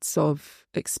different bits of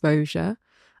exposure.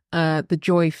 The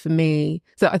joy for me.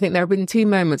 So I think there have been 2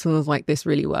 moments when I was like, this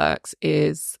really works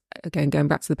is, again, going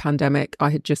back to the pandemic, I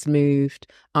had just moved.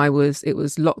 It was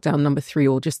lockdown number 3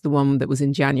 or just the one that was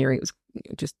in January. It was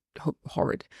just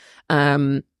horrid.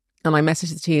 And I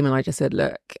messaged the team and I just said,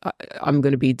 look, I'm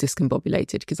going to be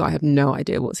discombobulated because I have no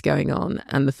idea what's going on.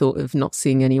 And the thought of not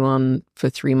seeing anyone for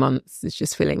 3 months is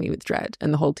just filling me with dread.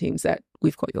 And the whole team said,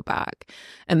 we've got your back.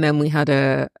 And then we had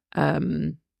a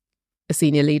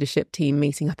senior leadership team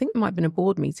meeting. I think it might have been a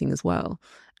board meeting as well.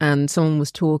 And someone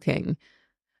was talking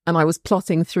and I was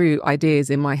plotting through ideas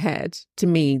in my head to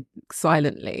me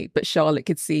silently, but Charlotte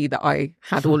could see that I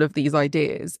had all of these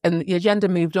ideas and the agenda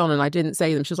moved on and I didn't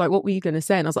say them. She was like, what were you going to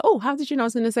say? And I was like, oh, how did you know I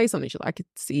was going to say something? She's like,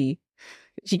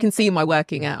 she can see my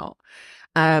working out.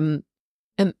 And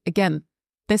again,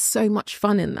 there's so much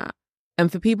fun in that. And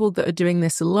for people that are doing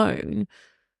this alone,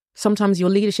 sometimes your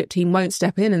leadership team won't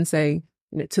step in and say,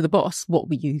 to the boss, what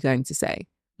were you going to say?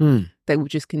 They will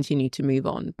just continue to move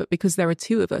on. But because there are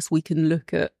 2 of us, we can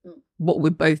look at what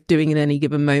we're both doing in any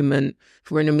given moment.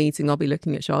 If we're in a meeting, I'll be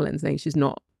looking at Charlotte and saying, she's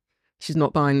not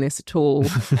buying this at all.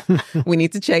 We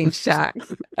need to change tack.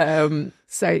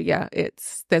 So yeah,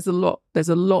 there's a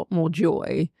lot more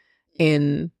joy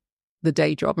in the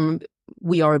day job. And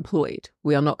we are employed.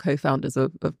 We are not co-founders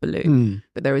of BELU,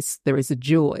 but there is a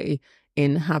joy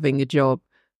in having a job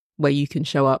where you can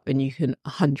show up and you can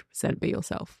 100% be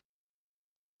yourself.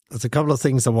 There's a couple of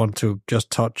things I want to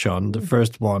just touch on. The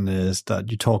first one is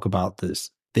that you talk about this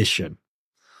vision.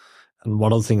 And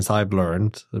one of the things I've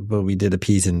learned, well, we did a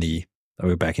piece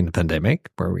back in the pandemic,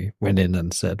 where we went in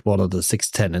and said, what are the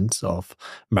 6 tenets of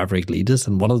maverick leaders?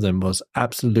 And one of them was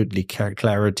absolutely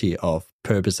clarity of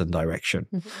purpose and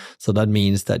direction. So that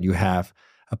means that you have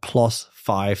a plus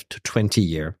 5 to 20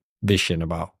 year vision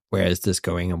about where is this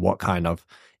going and what kind of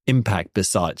impact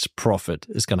besides profit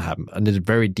is going to happen. And it's a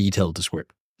very detailed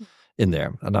description in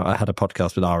there. And I had a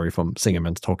podcast with Ari from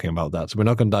Singerman's talking about that. So we're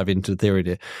not going to dive into theory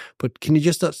there. But can you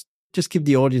just give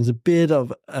the audience a bit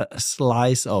of a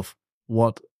slice of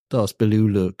what does BELU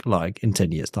look like in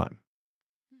 10 years' time?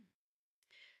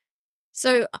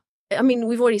 So, I mean,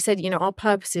 we've already said, our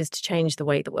purpose is to change the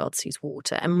way the world sees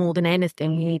water. And more than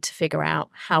anything, we need to figure out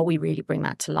how we really bring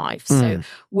that to life. So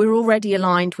we're already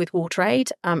aligned with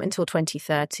WaterAid until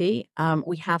 2030.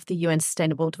 We have the UN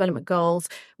Sustainable Development Goals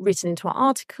written into our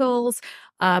articles.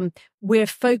 We're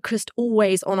focused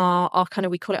always on our kind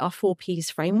of, we call it our 4 Ps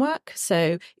framework.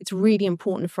 So it's really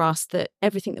important for us that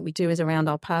everything that we do is around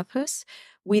our purpose.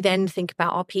 We then think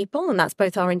about our people, and that's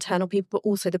both our internal people, but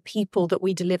also the people that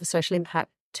we deliver social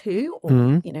impact to, or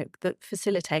that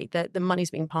facilitate the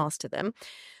money's being passed to them.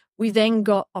 We've then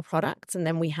got our products, and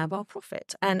then we have our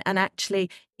profit. And actually,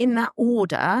 in that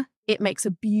order, it makes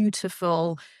a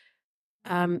beautiful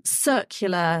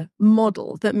circular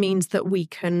model that means that we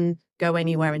can go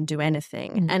anywhere and do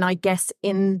anything. And I guess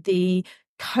in the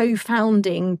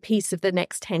co-founding piece of the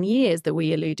next 10 years that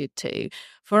we alluded to,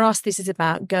 for us, this is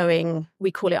about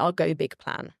we call it our Go Big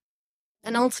plan.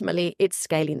 And ultimately, it's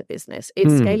scaling the business.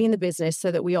 It's scaling the business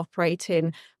so that we operate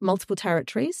in multiple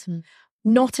territories,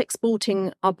 not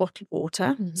exporting our bottled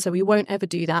water. So we won't ever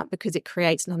do that because it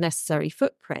creates an unnecessary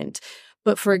footprint.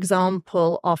 But for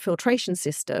example, our filtration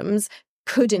systems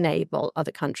could enable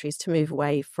other countries to move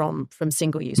away from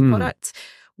single-use products.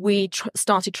 We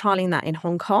started trialing that in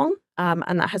Hong Kong,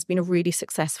 and that has been a really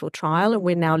successful trial. And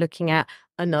we're now looking at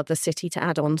another city to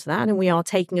add on to that. And we are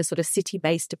taking a sort of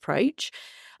city-based approach.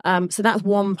 So that's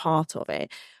one part of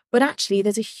it. But actually,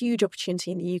 there's a huge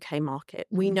opportunity in the UK market.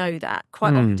 We know that.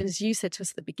 Quite often, as you said to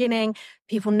us at the beginning,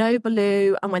 people know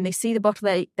BELU, and when they see the bottle,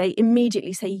 they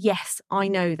immediately say, yes, I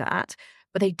know that,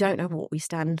 but they don't know what we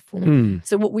stand for.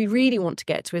 So what we really want to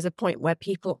get to is a point where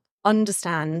people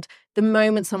understand the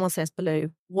moment someone says BELU,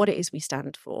 what it is we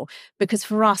stand for. Because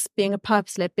for us, being a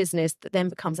purpose-led business that then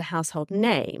becomes a household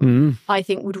name, I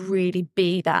think would really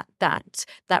be that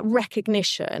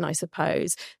recognition, I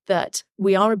suppose, that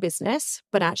we are a business,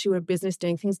 but actually we're a business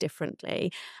doing things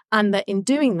differently. And that in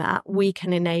doing that, we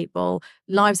can enable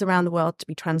lives around the world to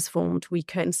be transformed. We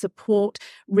can support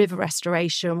river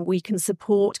restoration. We can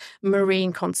support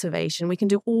marine conservation. We can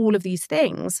do all of these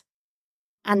things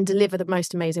and deliver the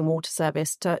most amazing water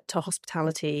service to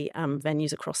hospitality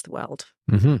venues across the world.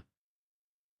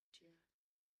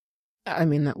 I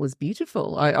mean, that was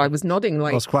beautiful. I was nodding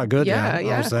like... That was quite good, yeah.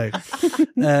 I would say.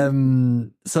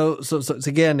 So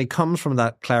again, it comes from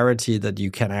that clarity that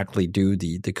you can actually do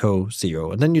the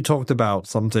co-CEO. And then you talked about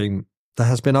something that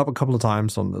has been up a couple of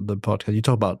times on the podcast. You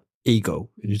talk about ego.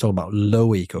 You talk about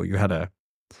low ego. You had a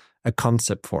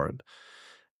concept for it.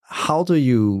 How do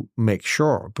you make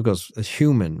sure? Because as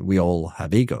human, we all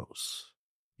have egos,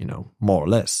 more or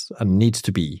less, and needs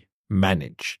to be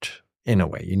managed in a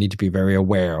way. You need to be very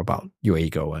aware about your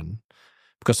ego, and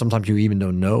because sometimes you even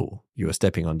don't know you are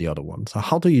stepping on the other one. So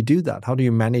how do you do that? How do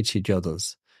you manage each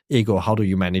other's ego? How do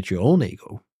you manage your own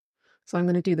ego? So I'm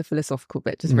going to do the philosophical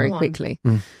bit just very quickly.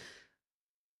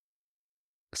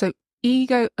 So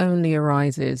ego only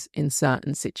arises in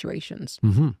certain situations.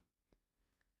 Mm-hmm.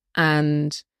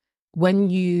 And when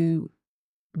you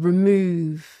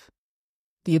remove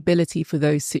the ability for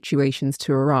those situations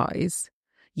to arise,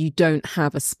 you don't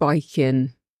have a spike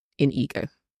in ego,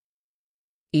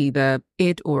 either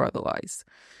id or otherwise.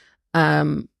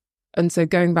 And so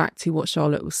going back to what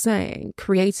Charlotte was saying,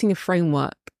 creating a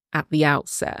framework at the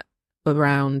outset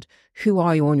around who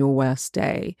are you on your worst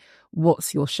day?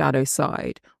 What's your shadow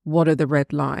side? What are the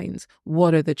red lines?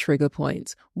 What are the trigger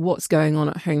points? What's going on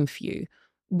at home for you?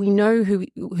 We know who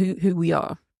we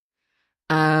are.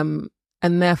 And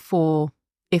therefore,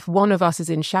 if one of us is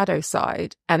in shadow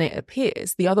side and it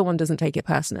appears, the other one doesn't take it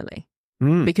personally.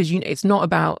 Because it's not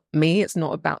about me, it's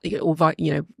not about, or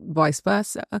vice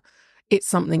versa. It's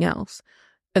something else.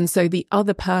 And so the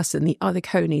other person, the other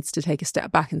co needs to take a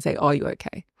step back and say, are you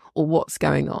okay? Or what's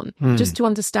going on? Just to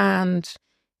understand,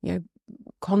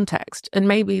 context. And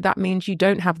maybe that means you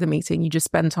don't have the meeting, you just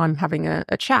spend time having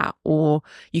a chat, or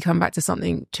you come back to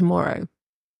something tomorrow.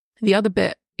 The other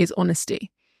bit is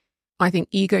honesty. I think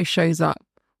ego shows up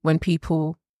when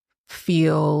people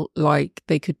feel like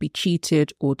they could be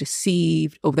cheated or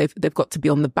deceived, or they've got to be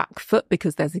on the back foot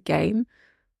because there's a game.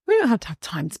 We don't have to have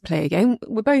time to play a game.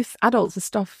 We're both adults, there's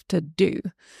stuff to do.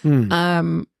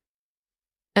 And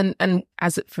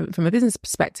as from a business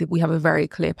perspective, we have a very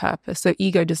clear purpose. So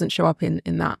ego doesn't show up in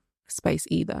that space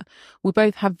either. We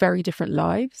both have very different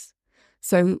lives,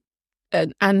 so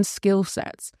and skill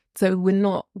sets. So we're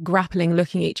not grappling,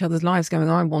 looking at each other's lives, going,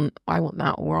 I want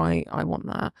that, or I want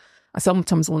that. I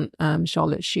sometimes want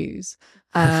Charlotte's shoes.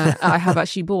 I have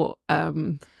actually bought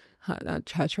her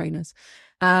trainers.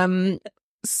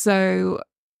 So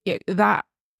that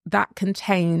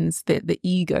contains the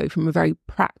ego from a very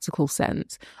practical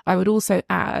sense. I would also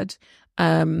add,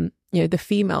 the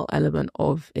female element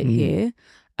of it here.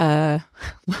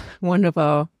 One of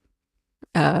our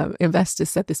investors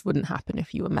said this wouldn't happen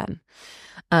if you were men.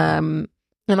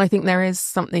 And I think there is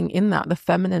something in that. The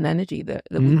feminine energy that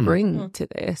we bring to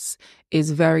this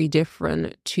is very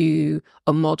different to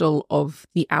a model of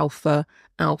the alpha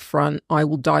out front. I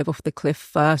will dive off the cliff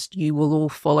first. You will all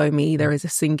follow me. There is a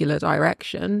singular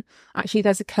direction. Actually,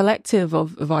 there's a collective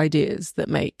of ideas that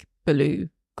make BELU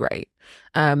great.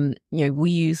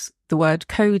 We use the word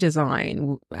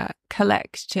co-design,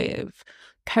 collective,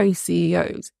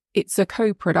 co-CEOs. It's a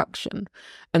co-production.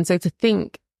 And so to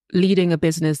think leading a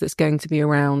business that's going to be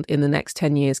around in the next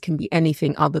 10 years can be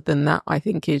anything other than that, I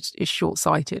think is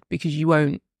short-sighted, because you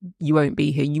won't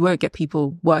be here. You won't get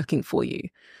people working for you,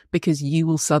 because you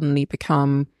will suddenly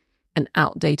become an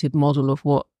outdated model of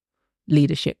what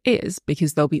leadership is,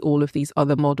 because there'll be all of these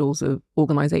other models of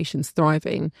organizations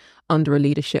thriving under a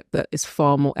leadership that is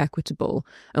far more equitable.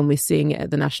 And we're seeing it at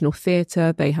the National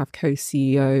Theatre. They have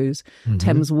co-CEOs.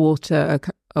 Thames Water are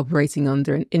operating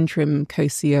under an interim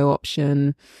co-CEO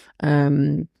option.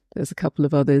 There's a couple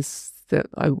of others that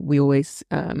we always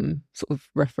sort of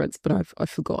reference, but I've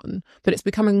forgotten. But it's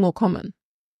becoming more common.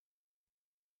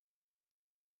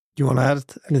 Do you want to add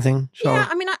anything, Charlotte? Yeah,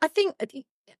 I mean, I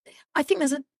think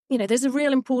there's a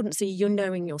real importance to you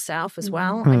knowing yourself as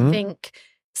well. I think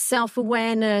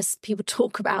self-awareness, people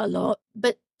talk about a lot,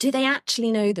 but do they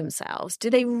actually know themselves? Do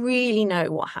they really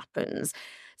know what happens?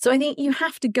 So I think you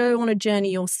have to go on a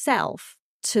journey yourself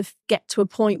to get to a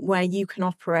point where you can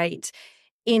operate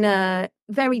in a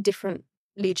very different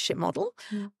leadership model,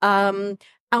 and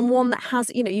one that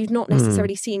has, you've not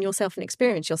necessarily seen yourself and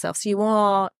experienced yourself. So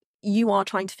you are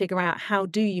trying to figure out, how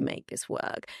do you make this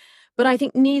work? But I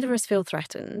think neither of us feel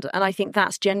threatened. And I think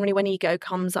that's generally when ego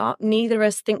comes up. Neither of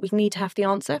us think we need to have the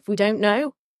answer. If we don't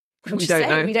know, we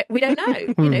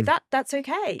don't know. That's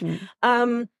okay.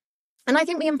 And I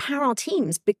think we empower our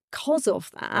teams because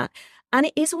of that. And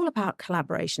it is all about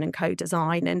collaboration and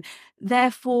co-design. And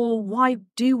therefore, why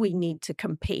do we need to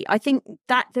compete? I think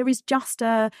that there's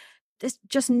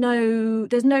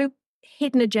no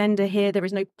hidden agenda here. There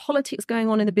is no politics going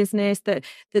on in the business, that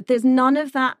there's none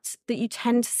of that you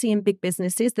tend to see in big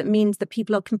businesses. That means that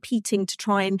people are competing to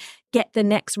try and get the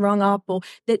next rung up, or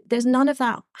that there's none of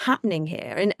that happening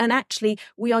here. And actually,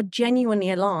 we are genuinely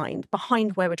aligned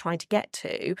behind where we're trying to get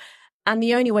to. And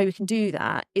the only way we can do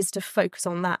that is to focus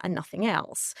on that and nothing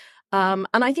else. And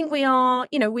I think we are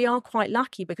quite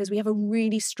lucky because we have a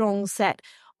really strong set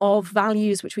of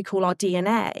values, which we call our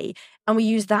DNA, and we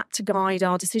use that to guide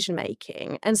our decision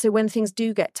making. And so when things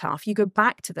do get tough, you go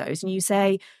back to those and you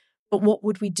say, but what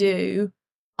would we do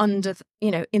under,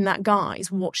 in that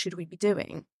guise? What should we be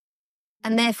doing?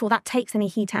 And therefore that takes any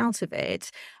heat out of it.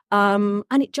 And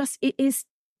it is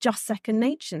just second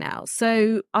nature now.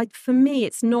 So for me,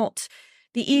 it's not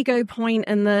the ego point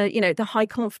and the high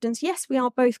confidence. Yes, we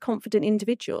are both confident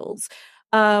individuals.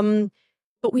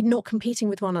 But we're not competing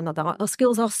with one another. Our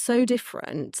skills are so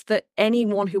different that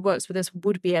anyone who works with us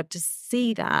would be able to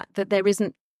see that there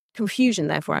isn't confusion,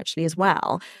 therefore, actually, as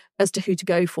well, as to who to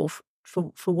go for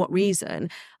what reason.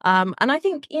 And I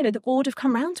think, the board have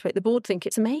come round to it. The board think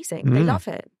it's amazing. They love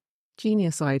it.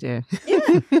 Genius idea.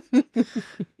 Yeah.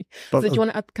 So do you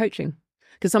want to add coaching?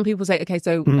 Because some people say,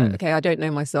 I don't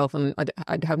know myself and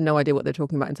I have no idea what they're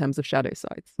talking about in terms of shadow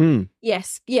sides.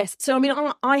 Yes. So,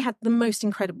 I had the most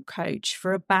incredible coach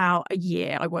for about a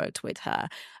year. I worked with her.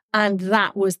 And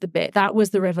that was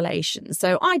the revelation.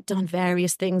 So I'd done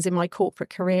various things in my corporate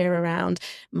career around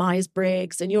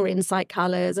Myers-Briggs and your insight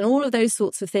colors and all of those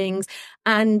sorts of things.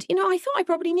 And, I thought I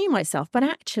probably knew myself, but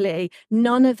actually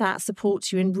none of that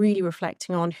supports you in really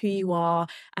reflecting on who you are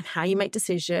and how you make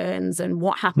decisions and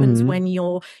what happens when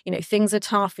you're, things are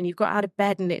tough and you've got out of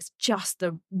bed and it's just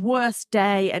the worst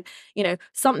day and,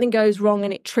 something goes wrong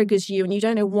and it triggers you and you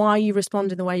don't know why you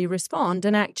respond in the way you respond.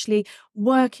 And actually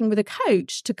working with a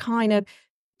coach to kind of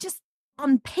just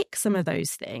unpick some of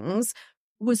those things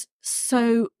was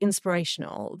so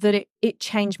inspirational that it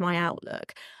changed my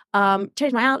outlook.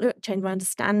 Changed my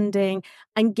understanding,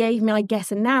 and gave me, I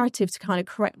guess, a narrative to kind of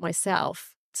correct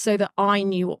myself so that I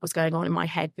knew what was going on in my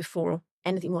head before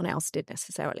anyone else did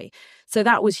necessarily. So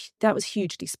that was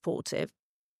hugely supportive.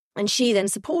 And she then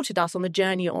supported us on the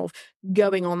journey of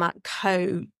going on that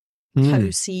co-CEO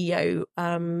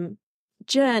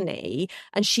journey.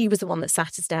 And she was the one that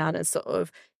sat us down and sort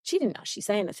of, she didn't actually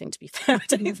say anything, to be fair, I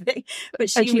don't think, but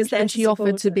she was there. And she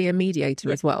offered to be a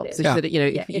mediator as well. So she said,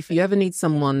 if you ever need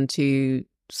someone to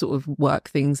sort of work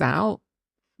things out,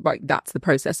 right, that's the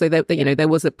process. So there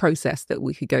was a process that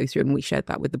we could go through, and we shared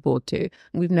that with the board too.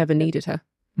 And we've never needed her.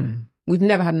 We've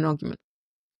never had an argument.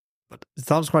 But it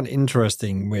sounds quite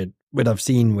interesting with what I've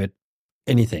seen with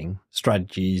anything,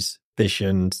 strategies,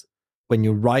 visions. When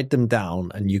you write them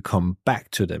down and you come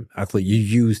back to them, actually you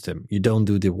use them. You don't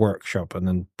do the workshop and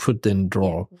then put in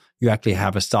drawer. You actually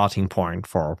have a starting point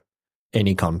for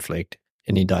any conflict,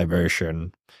 any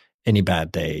diversion, any bad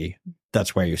day.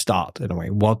 That's where you start in a way.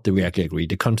 What do we actually agree?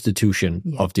 The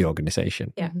constitution of the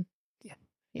organization. Yeah.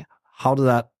 How does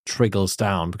that trickles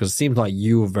down? Because it seems like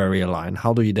you're very aligned.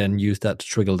 How do you then use that to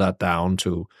trickle that down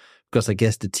to, because I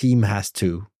guess the team has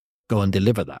to go and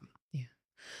deliver that.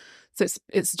 So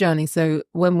it's a journey. So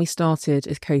when we started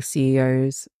as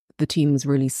co-CEOs, the team was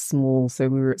really small. So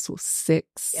we were at sort of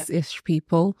 6-ish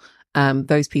people.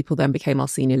 Those people then became our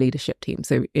senior leadership team.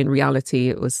 So in reality,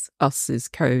 it was us as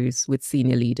co's with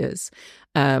senior leaders.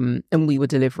 And we were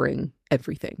delivering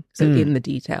everything. So in the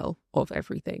detail of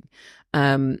everything.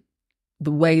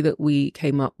 The way that we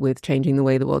came up with changing the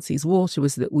way the world sees water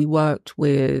was that we worked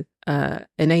with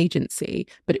an agency,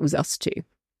 but it was us two.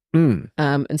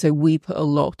 And so we put a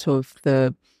lot of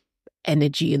the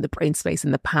energy and the brain space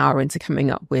and the power into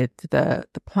coming up with the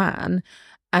plan,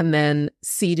 and then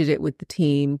seeded it with the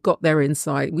team, got their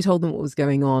insight. We told them what was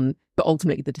going on, but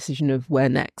ultimately the decision of where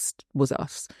next was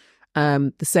us.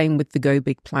 The same with the Go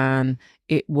Big plan.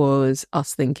 It was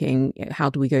us thinking, how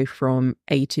do we go from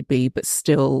A to B, but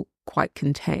still quite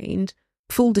contained?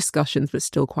 Full discussions, but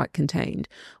still quite contained.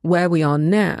 Where we are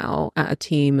now at a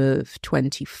team of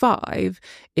 25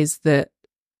 is that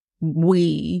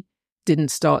we didn't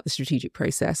start the strategic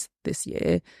process this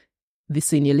year. The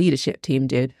senior leadership team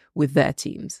did with their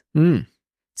teams.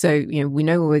 So, we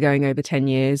know where we're going over 10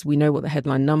 years. We know what the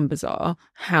headline numbers are.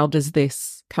 How does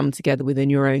this come together within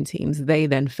your own teams? They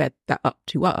then fed that up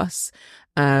to us.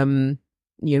 As an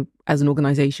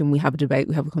organization, we have a debate,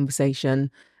 we have a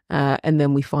conversation, and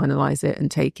then we finalize it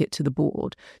and take it to the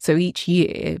board. So each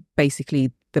year,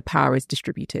 basically, the power is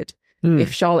distributed.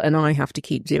 If Charlotte and I have to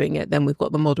keep doing it, then we've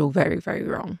got the model very, very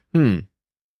wrong.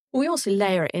 We also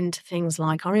layer it into things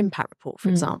like our impact report, for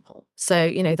example. So,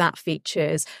 that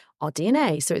features our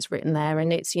DNA. So it's written there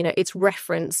and it's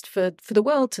referenced for the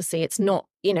world to see. It's not,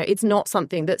 it's not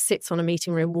something that sits on a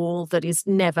meeting room wall that is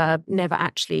never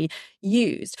actually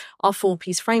used. Our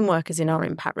 4-piece framework is in our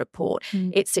impact report.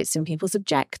 It sits in people's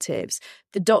objectives.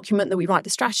 The document that we write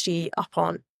the strategy up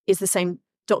on is the same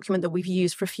document that we've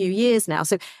used for a few years now.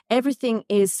 So everything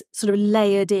is sort of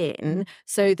layered in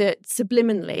so that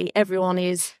subliminally everyone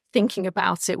is thinking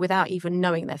about it without even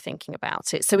knowing they're thinking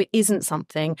about it. So it isn't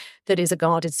something that is a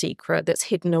guarded secret that's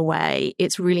hidden away.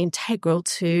 It's really integral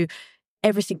to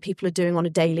everything people are doing on a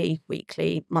daily,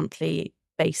 weekly, monthly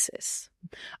basis.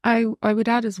 I would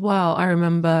add as well, I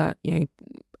remember,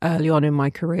 early on in my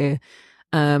career,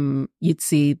 you'd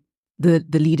see the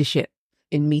leadership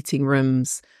in meeting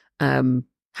rooms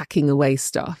hacking away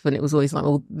stuff. And it was always like,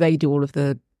 well, they do all of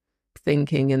the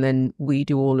thinking and then we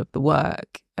do all of the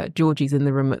work. Georgie's in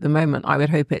the room at the moment. I would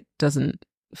hope it doesn't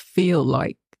feel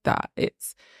like that.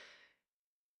 It's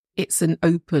an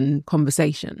open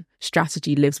conversation.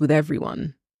 Strategy lives with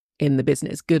everyone in the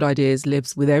business. Good ideas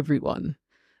lives with everyone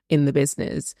in the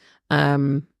business.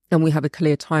 And we have a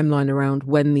clear timeline around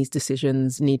when these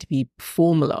decisions need to be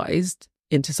formalized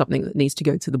into something that needs to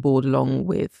go to the board along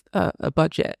with a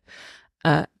budget.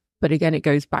 But again, it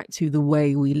goes back to the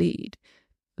way we lead.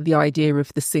 The idea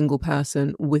of the single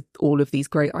person with all of these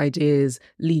great ideas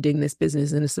leading this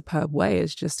business in a superb way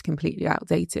is just completely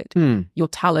outdated. Your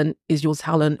talent is your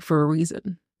talent for a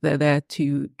reason. They're there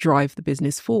to drive the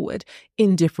business forward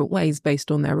in different ways based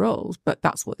on their roles, but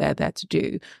that's what they're there to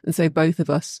do. And so both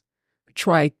of us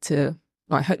try to,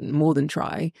 I hope more than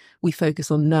try, we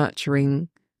focus on nurturing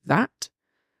that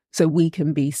so we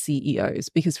can be CEOs,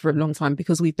 because for a long time,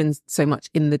 because we've been so much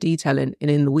in the detail and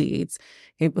in the weeds,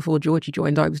 before Georgie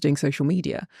joined, I was doing social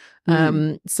media.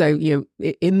 So,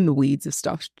 in the weeds of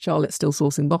stuff, Charlotte's still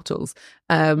sourcing bottles.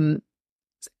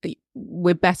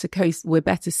 We're better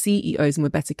CEOs and we're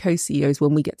better co-CEOs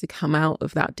when we get to come out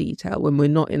of that detail, when we're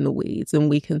not in the weeds, and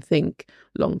we can think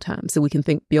long term. So we can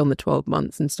think beyond the 12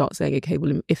 months and start saying, okay,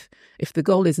 well, if the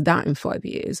goal is that in 5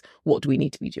 years, what do we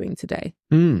need to be doing today?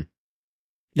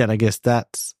 Yeah, and I guess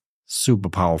that's super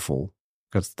powerful,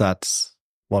 because that's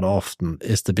what often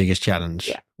is the biggest challenge.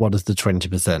 Yeah. What is the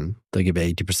 20% that give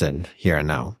 80% here and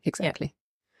now? Exactly.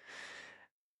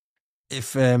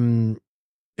 If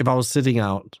I was sitting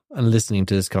out and listening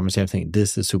to this conversation, I think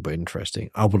this is super interesting.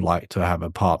 I would like to have a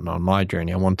partner on my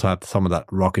journey. I want to have some of that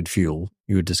rocket fuel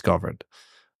you discovered.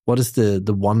 What is the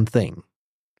one thing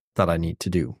that I need to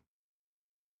do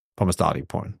from a starting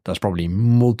point? There's probably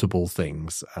multiple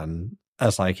things, and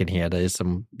as I can hear, there is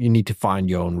you need to find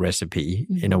your own recipe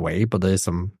in a way, but there's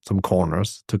some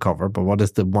corners to cover. But what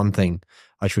is the one thing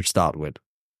I should start with?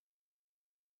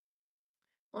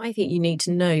 I think you need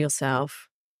to know yourself,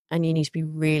 and you need to be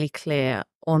really clear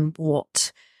on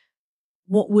what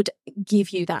would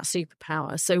give you that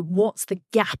superpower. So what's the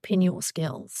gap in your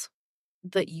skills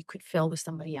that you could fill with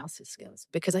somebody else's skills?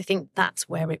 Because I think that's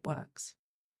where it works.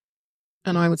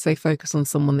 And I would say focus on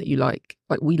someone that you like.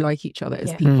 Like, we like each other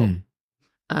as people.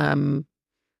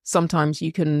 Sometimes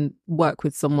you can work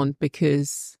with someone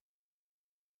because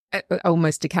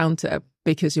almost to counter,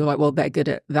 because you're like, well, they're good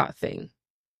at that thing.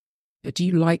 But do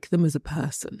you like them as a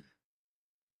person?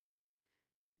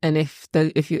 And if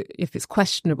it's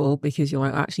questionable because you're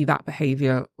like, actually that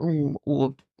behavior,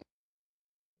 or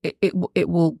it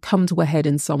will come to a head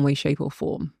in some way, shape, or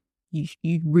form.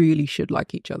 You really should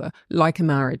like each other, like a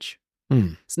marriage.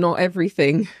 It's not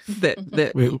everything but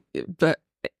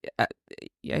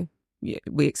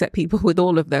we accept people with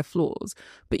all of their flaws,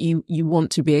 but you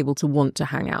want to be able to want to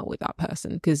hang out with that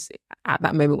person, because at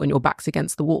that moment when your back's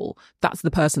against the wall, that's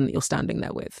the person that you're standing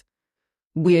there with.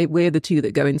 We're the two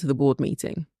that go into the board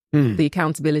meeting. The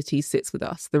accountability sits with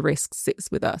us. The risk sits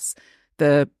with us.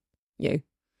 If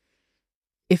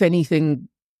anything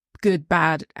good,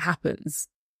 bad happens,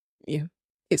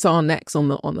 it's our necks on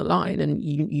the line, and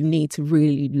you need to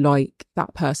really like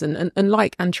that person and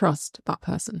like and trust that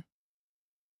person.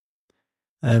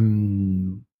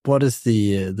 What is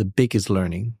the biggest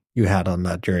learning you had on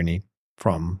that journey,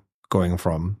 from going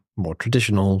from more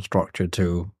traditional structure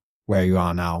to where you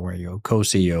are now, where you're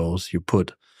co-CEOs, you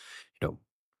put,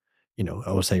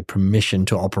 I would say permission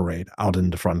to operate out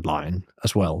in the front line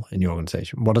as well in your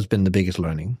organization? What has been the biggest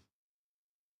learning?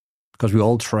 Because we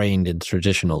all trained in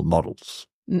traditional models.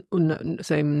 No,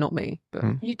 so not me, but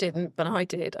you didn't, but I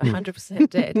did. 100%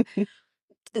 did.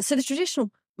 So the traditional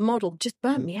model just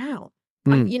burnt me out.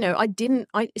 I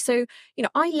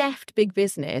left big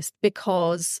business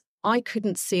because I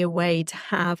couldn't see a way to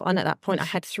have, and at that point I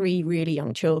had 3 really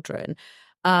young children.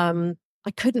 I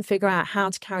couldn't figure out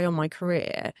how to carry on my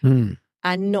career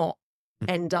and not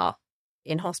end up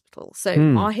in hospital.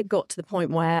 So I had got to the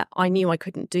point where I knew I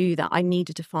couldn't do that. I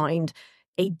needed to find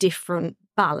a different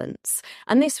balance.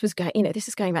 And this was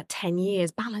going about 10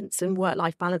 years. Balance and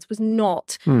work-life balance was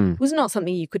not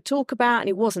something you could talk about, and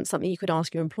it wasn't something you could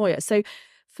ask your employer. So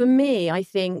for me, I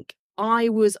think I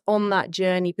was on that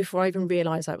journey before I even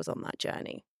realised I was on that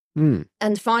journey. Mm.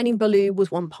 And finding BELU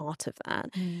was one part of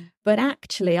that. But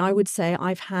actually, I would say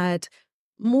I've had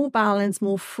more balance,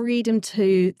 more freedom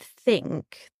to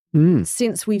think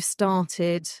since we've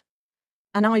started.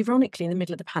 And ironically, in the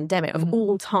middle of the pandemic, of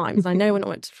all times, I know we're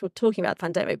not talking about the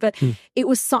pandemic, but it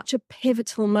was such a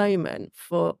pivotal moment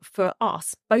for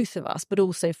us, both of us, but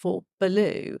also for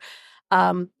BELU.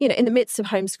 In the midst of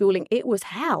homeschooling, it was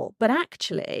hell. But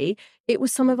actually, it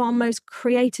was some of our most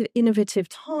creative, innovative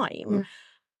time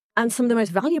and some of the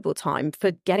most valuable time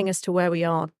for getting us to where we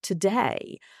are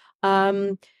today.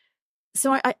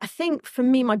 So I think for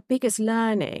me, my biggest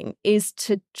learning is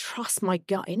to trust my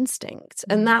gut instinct.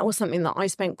 And that was something that I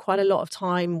spent quite a lot of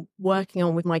time working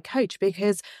on with my coach,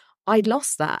 because I'd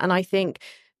lost that. And I think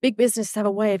big businesses have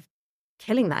a way of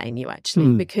killing that in you,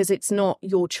 actually, because it's not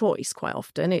your choice quite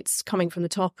often. It's coming from the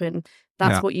top, and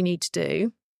that's what you need to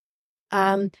do.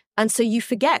 And so you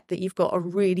forget that you've got a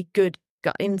really good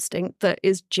gut instinct that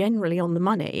is generally on the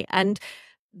money. And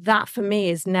that for me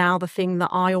is now the thing that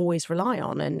I always rely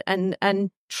on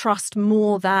and trust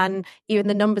more than even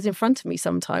the numbers in front of me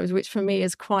sometimes, which for me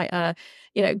is quite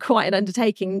an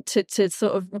undertaking to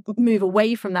sort of move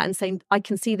away from that and saying, I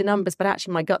can see the numbers, but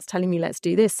actually my gut's telling me let's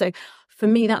do this. So for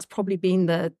me, that's probably been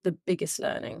the biggest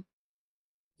learning.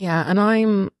 Yeah, and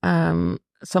I'm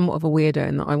somewhat of a weirdo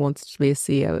in that I wanted to be a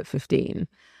CEO at 15.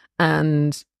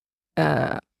 And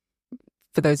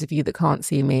for those of you that can't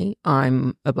see me,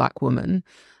 I'm a Black woman.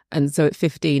 And so at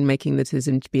 15, making the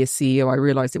decision to be a CEO, I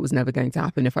realized it was never going to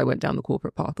happen if I went down the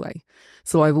corporate pathway.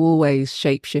 So I've always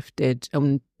shape-shifted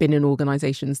and been in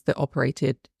organizations that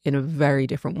operated in a very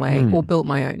different way or built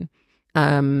my own.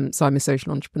 So I'm a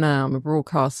social entrepreneur, I'm a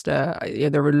broadcaster.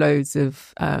 There are loads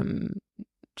of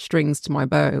strings to my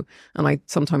bow, and I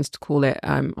sometimes call it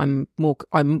I'm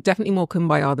definitely more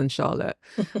kumbaya than Charlotte.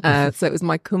 So it was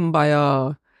my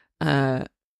kumbaya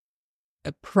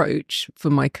approach for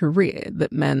my career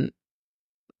that meant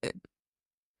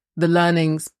the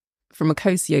learnings from a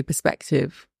co-CEO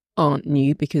perspective aren't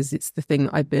new, because it's the thing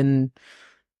that I've been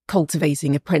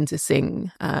cultivating,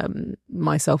 apprenticing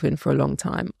myself in for a long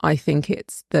time. I think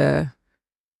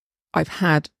I've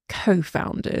had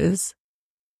co-founders.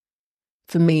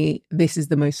 For me, this is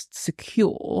the most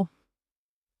secure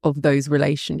of those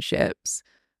relationships,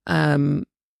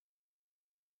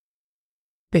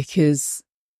 because,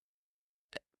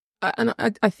 and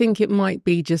I think it might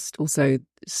be just also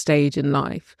stage in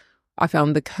life, I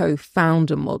found the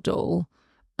co-founder model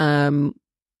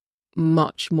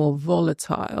much more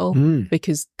volatile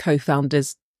because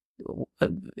co-founders,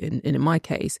 in my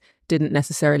case, didn't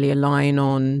necessarily align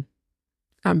on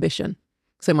ambition.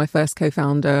 So my first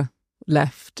co-founder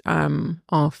left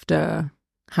after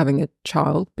having a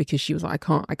child because she was like,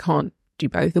 I can't do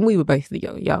both. And we were both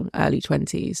young, early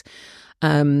 20s.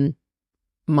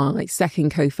 My second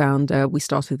co-founder, we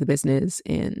started the business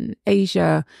in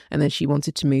Asia, and then she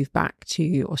wanted to move back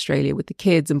to Australia with the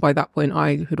kids. And by that point,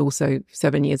 I had also,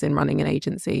 7 years in running an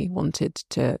agency, wanted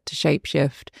to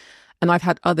shapeshift. And I've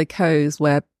had other co's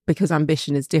where, because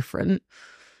ambition is different,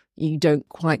 you don't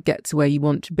quite get to where you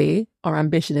want to be. Our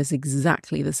ambition is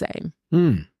exactly the same.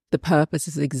 The purpose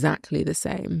is exactly the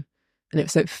same. And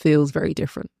so it feels very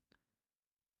different.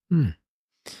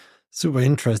 Super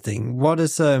interesting. What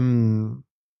is one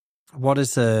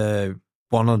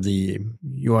of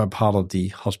you are part of the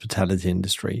hospitality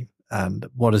industry, and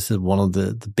what is one of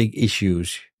the big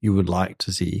issues you would like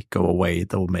to see go away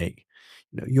that will make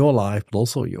your life, but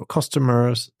also your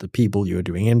customers, the people you're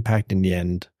doing impact in the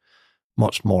end,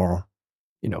 much more,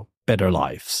 better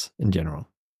lives in general?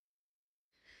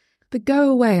 The go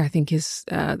away, I think, is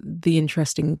the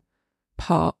interesting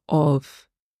part of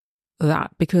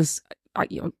that, because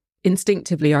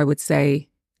instinctively I would say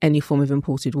any form of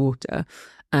imported water,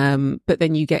 but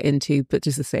then you get into, but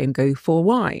does the same go for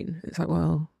wine? It's like,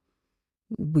 well,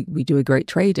 we do a great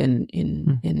trade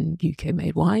in UK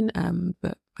made wine,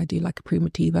 but I do like a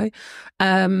Primitivo.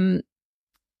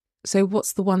 So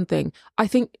what's the one thing? I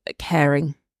think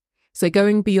caring. So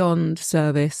going beyond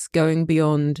service, going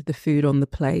beyond the food on the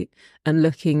plate, and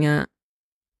looking at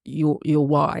your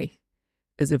why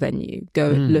as a venue.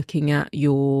 Looking at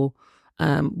your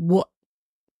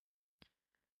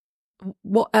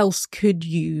what else could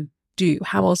you do?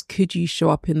 How else could you show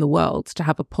up in the world to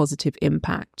have a positive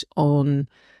impact on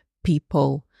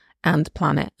people and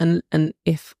planet? And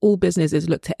if all businesses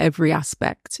looked at every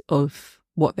aspect of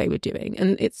what they were doing,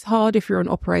 and it's hard if you're an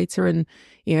operator and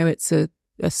it's a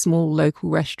small local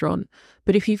restaurant,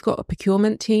 but if you've got a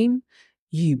procurement team,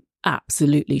 you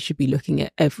absolutely should be looking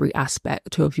at every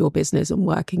aspect of your business and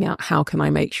working out how can I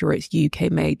make sure it's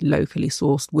UK made, locally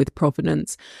sourced with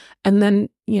provenance, and then,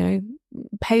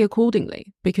 pay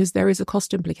accordingly, because there is a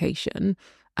cost implication.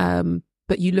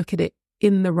 But you look at it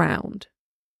in the round.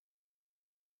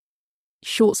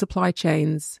 Short supply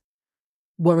chains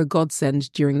were a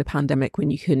godsend during the pandemic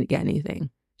when you couldn't get anything.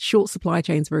 Short supply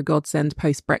chains were a godsend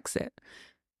post-Brexit.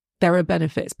 There are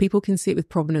benefits. People can see it with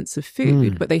provenance of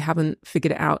food, but they haven't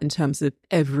figured it out in terms of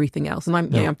everything else. And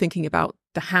I'm thinking about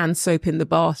the hand soap in the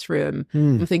bathroom.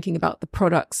 I'm thinking about the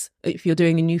products. If you're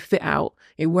doing a new fit out,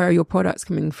 where are your products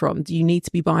coming from? Do you need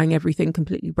to be buying everything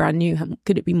completely brand new?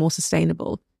 Could it be more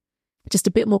sustainable? Just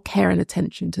a bit more care and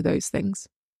attention to those things.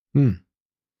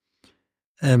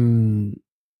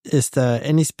 Is there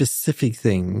any specific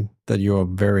thing that you're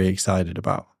very excited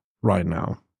about right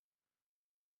now?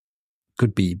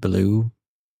 Could be BELU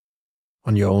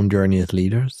on your own journey as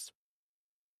leaders.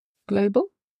 Global?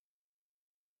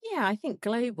 Yeah, I think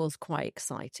global's quite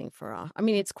exciting for us. I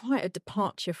mean, it's quite a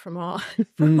departure from our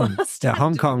Yeah,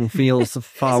 Hong Kong feels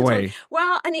far away.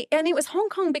 Well, and it was Hong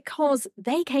Kong because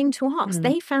they came to us.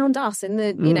 They found us in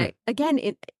the, again,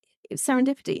 it's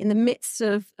serendipity in the midst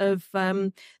of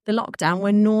the lockdown,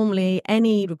 when normally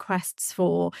any requests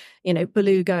for,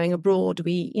 BELU going abroad,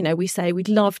 we say we'd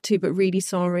love to, but really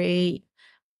sorry,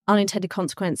 unintended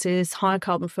consequences, higher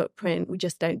carbon footprint, we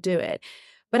just don't do it.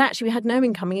 But actually we had no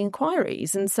incoming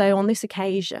inquiries. And so on this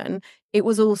occasion, it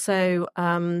was also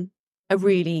a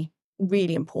really,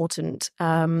 really important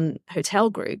hotel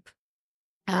group.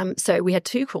 So we had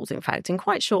 2 calls, in fact, in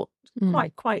quite short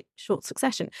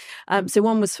succession. So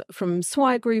one was from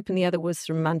Swire Group and the other was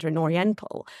from Mandarin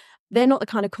Oriental. They're not the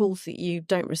kind of calls that you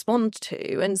don't respond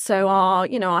to. And so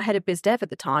our head of biz dev at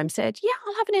the time said, yeah,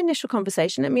 I'll have an initial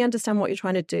conversation. Let me understand what you're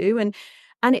trying to do.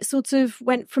 And it sort of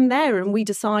went from there. And we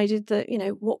decided that,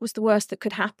 what was the worst that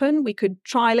could happen? We could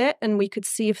trial it and we could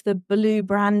see if the BELU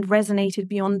brand resonated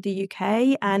beyond the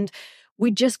UK. And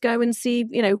we'd just go and see,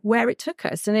 where it took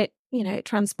us. And it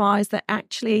transpires that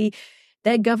actually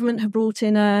their government have brought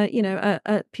in a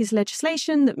piece of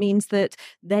legislation that means that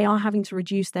they are having to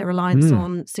reduce their reliance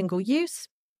on single use.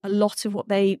 A lot of what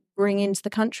they bring into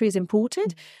the country is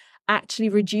imported. Actually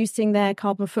reducing their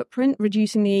carbon footprint,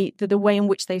 reducing the way in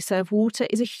which they serve water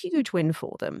is a huge win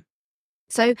for them.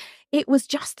 So it was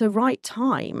just the right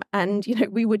time. And,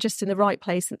 we were just in the right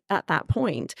place at that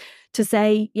point to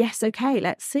say, yes, okay,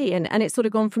 let's see. And it's sort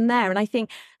of gone from there. And I think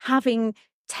having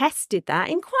tested that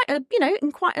in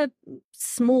quite a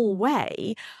small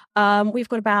way, we've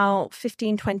got about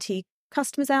 15, 20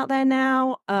 customers out there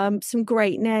now, some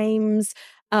great names,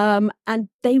 and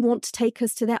they want to take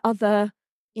us to their other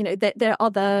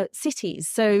cities.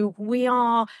 So we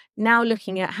are now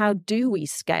looking at how do we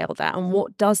scale that and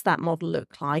what does that model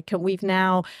look like? And we've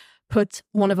now put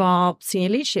one of our senior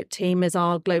leadership team as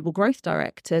our global growth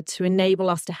director to enable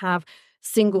us to have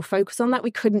single focus on that.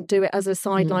 We couldn't do it as a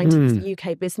sideline to the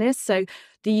UK business. So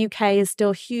the UK is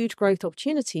still a huge growth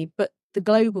opportunity, but the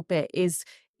global bit is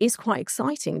quite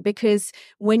exciting, because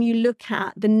when you look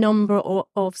at the number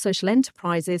of social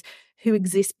enterprises who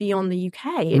exist beyond the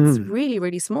UK, it's really,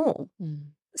 really small.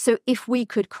 So if we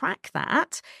could crack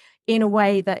that in a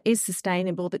way that is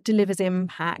sustainable, that delivers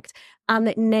impact, and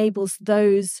that enables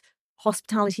those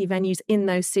hospitality venues in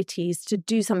those cities to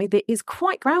do something that is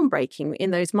quite groundbreaking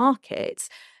in those markets,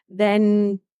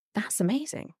 then that's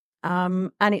amazing.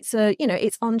 And it's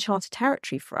it's uncharted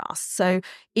territory for us. So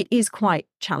it is quite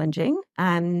challenging,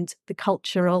 and the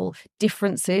cultural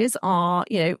differences are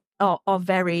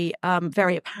very,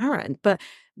 very apparent, but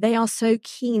they are so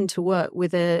keen to work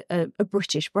with a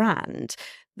British brand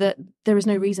that there is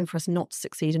no reason for us not to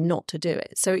succeed and not to do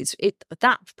it. So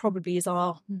that probably is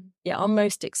our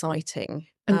most exciting.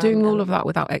 And doing all of that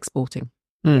without exporting.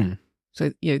 Yeah.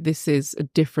 So, this is a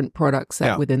different product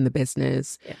set within the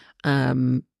business.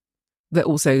 That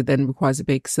also then requires a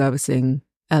big servicing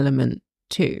element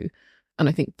too. And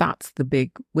I think that's the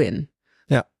big win.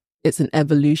 Yeah. It's an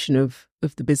evolution of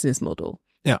the business model.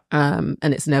 Yeah. And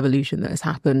it's an evolution that has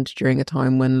happened during a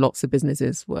time when lots of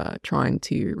businesses were trying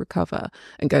to recover.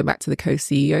 And going back to the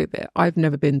co-CEO bit, I've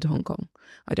never been to Hong Kong.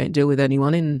 I don't deal with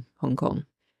anyone in Hong Kong.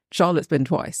 Charlotte's been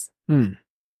twice.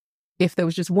 If there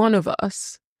was just one of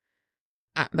us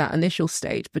at that initial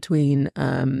stage between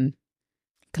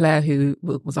Claire, who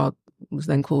was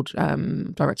then called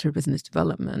Director of Business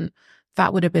Development,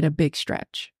 that would have been a big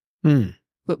stretch.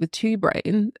 But with two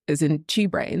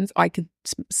brains, I could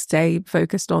stay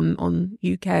focused on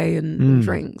UK and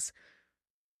drinks.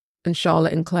 And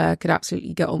Charlotte and Claire could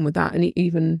absolutely get on with that. And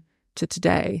even to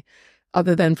today,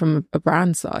 other than from a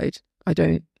brand side, I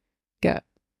don't get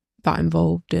that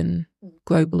involved in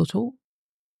global at all.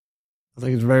 I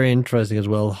think it's very interesting as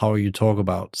well how you talk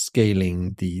about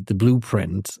scaling the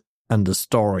blueprint and the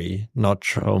story, not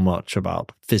so much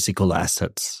about physical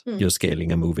assets you're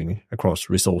scaling and moving across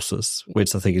resources,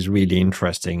 which I think is really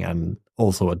interesting and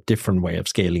also a different way of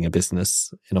scaling a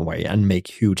business in a way and make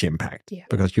huge impact. Yeah.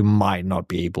 Because you might not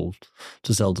be able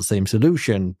to sell the same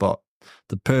solution, but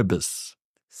the purpose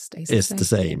is the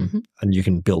same. And you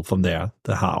can build from there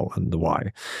the how and the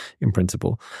why in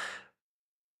principle.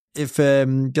 If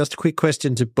just a quick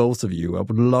question to both of you, I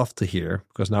would love to hear,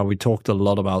 because now we talked a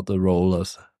lot about the role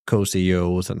as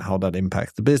co-CEOs and how that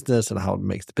impacts the business and how it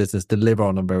makes the business deliver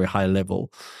on a very high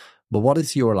level. But what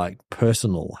is your like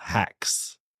personal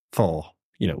hacks for,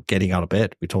 getting out of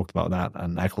bed? We talked about that,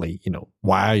 and actually,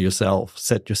 wire yourself,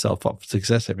 set yourself up for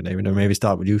success every day. Maybe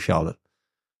start with you, Charlotte.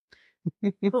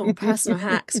 Oh, personal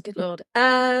hacks, good Lord.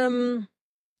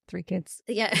 3 kids.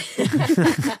 Yeah.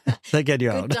 They get you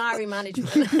Good out. diary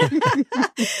management.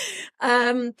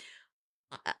 I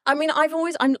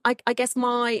guess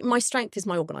my strength is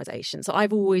my organisation. So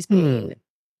I've always been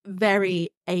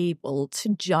very able to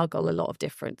juggle a lot of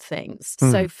different things.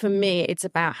 So for me, it's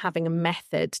about having a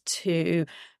method to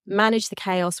manage the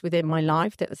chaos within my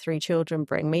life that the 3 children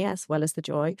bring me, as well as the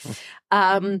joy,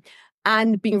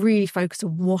 and being really focused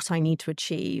on what I need to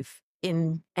achieve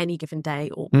in any given day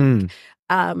or week.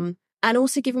 And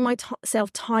also giving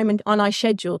myself time and I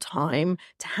schedule time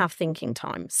to have thinking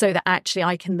time so that actually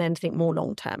I can then think more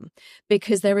long term,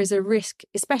 because there is a risk,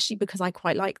 especially because I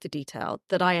quite like the detail,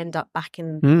 that I end up back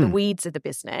in the weeds of the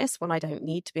business when I don't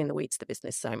need to be in the weeds of the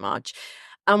business so much.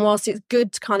 And whilst it's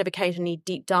good to kind of occasionally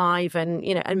deep dive and,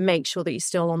 and make sure that you're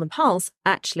still on the pulse,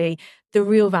 actually the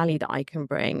real value that I can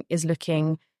bring is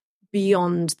looking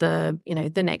beyond the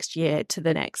next year to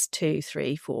the next 2,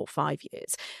 3, 4, 5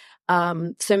 years.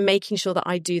 So making sure that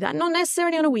I do that, not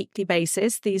necessarily on a weekly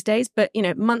basis these days, but,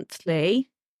 monthly,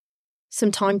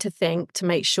 some time to think, to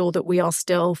make sure that we are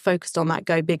still focused on that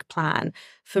go big plan,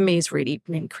 for me is really,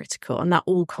 really critical. And that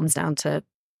all comes down to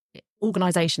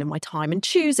organisation of my time and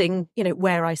choosing,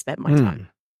 where I spend my time.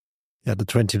 Yeah, the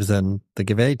 20%, the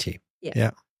give 80.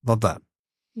 Yeah, love that.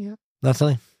 Yeah.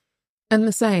 Natalie? And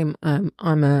the same,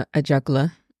 I'm a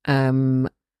juggler.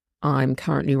 I'm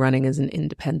currently running as an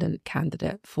independent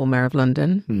candidate for Mayor of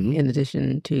London, in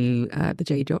addition to the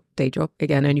day job,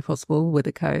 again, only possible with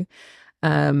a co.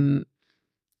 And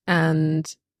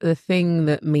the thing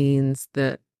that means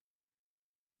that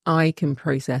I can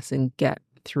process and get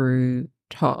through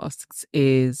tasks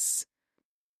is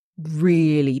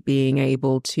really being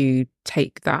able to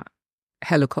take that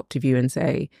helicopter view and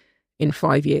say, in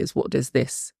 5 years, what does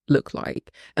this look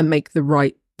like? And make the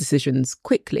right decisions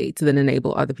quickly to then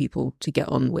enable other people to get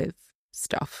on with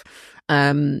stuff.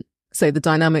 So the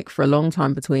dynamic for a long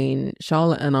time between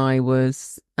Charlotte and I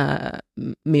was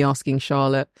me asking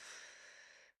Charlotte,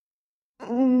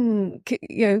 do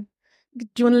you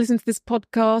want to listen to this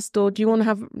podcast, or do you want to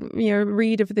have a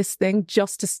read of this thing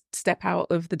just to step out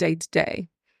of the day to day?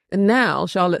 And now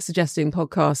Charlotte's suggesting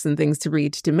podcasts and things to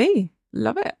read to me.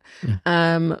 Love it.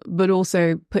 But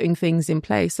also putting things in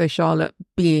place. So Charlotte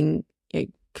being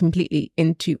completely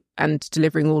into and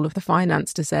delivering all of the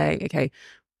finance to say, okay,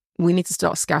 we need to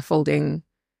start scaffolding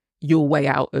your way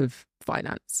out of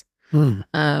finance. And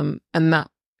that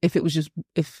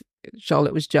if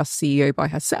Charlotte was just CEO by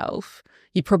herself,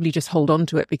 you'd probably just hold on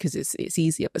to it because it's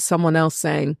easier. But someone else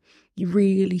saying, you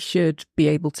really should be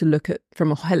able to look at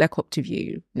from a helicopter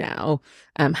view now.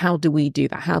 How do we do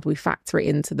that? How do we factor it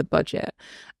into the budget?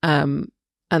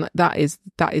 And that is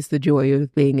the joy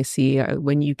of being a CEO,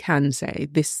 when you can say,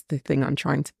 this is the thing I'm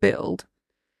trying to build.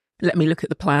 Let me look at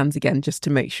the plans again just to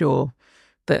make sure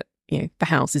that the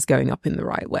house is going up in the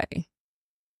right way.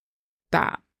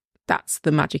 That's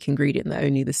the magic ingredient that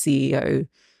only the CEO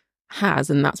has,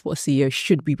 and that's what a CEO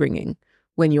should be bringing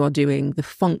when you are doing the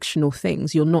functional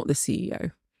things. You're not the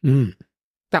CEO.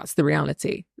 That's the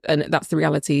reality, and that's the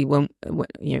reality when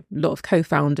a lot of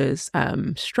co-founders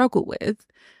struggle with.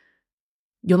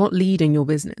 You're not leading your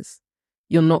business.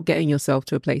 You're not getting yourself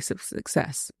to a place of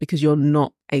success because you're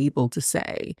not able to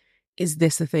say, is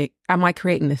this a thing? Am I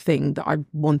creating the thing that I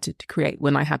wanted to create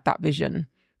when I had that vision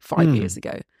 5 years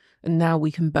ago? And now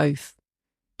we can both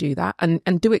do that and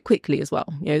do it quickly as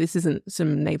well. This isn't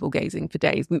some navel gazing for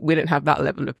days. We don't have that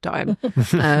level of time.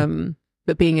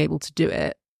 But being able to do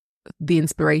it, the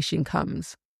inspiration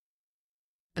comes.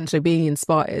 And so being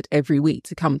inspired every week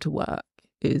to come to work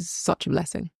is such a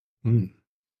blessing.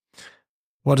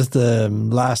 What is the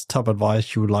last top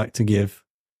advice you would like to give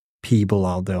people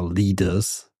out there,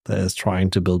 leaders, that is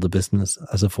trying to build a business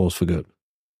as a force for good?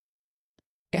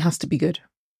 It has to be good.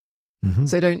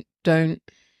 So don't do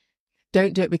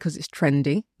it because it's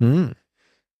trendy.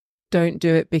 Don't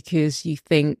do it because you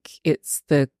think it's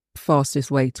the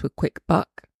fastest way to a quick buck.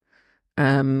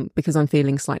 Because I'm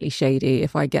feeling slightly shady.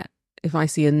 If I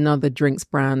see another drinks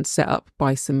brand set up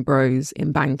by some bros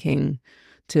in banking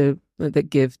that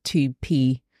give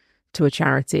 2p to a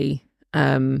charity,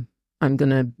 I'm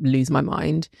gonna lose my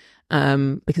mind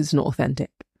because it's not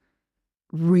authentic.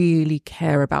 Really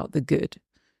care about the good.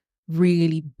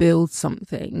 Really build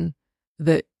something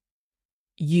that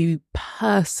you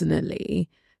personally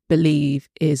believe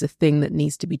is a thing that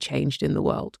needs to be changed in the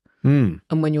world. And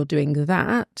when you're doing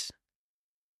that,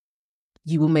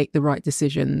 you will make the right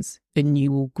decisions and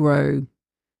you will grow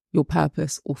your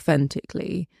purpose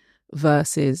authentically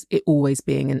versus it always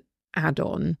being an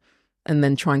add-on and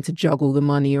then trying to juggle the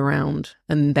money around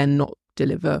and then not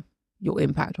deliver your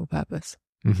impact or purpose.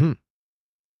 Mm-hmm.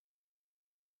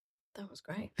 That was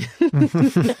great.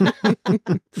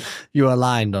 You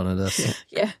aligned on it.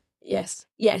 Yeah. Yes.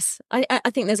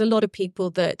 I think there's a lot of people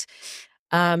that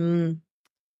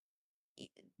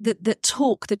that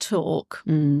talk the talk,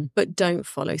 but don't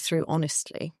follow through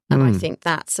honestly. And I think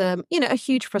that's a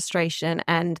huge frustration.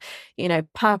 And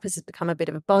purpose has become a bit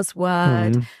of a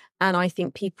buzzword. And I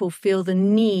think people feel the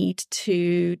need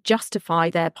to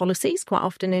justify their policies quite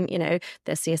often in,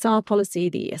 their CSR policy,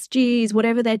 the ESGs,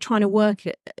 whatever they're trying to work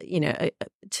at,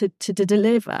 to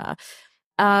deliver.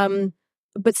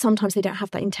 But sometimes they don't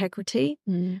have that integrity.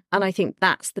 And I think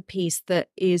that's the piece that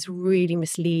is really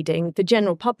misleading the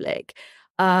general public.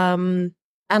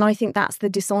 And I think that's the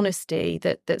dishonesty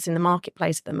that's in the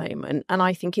marketplace at the moment. And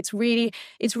I think it's really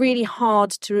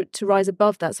hard to rise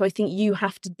above that. So I think you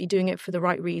have to be doing it for the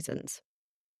right reasons.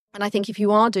 And I think if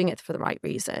you are doing it for the right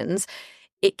reasons,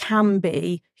 it can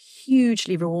be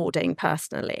hugely rewarding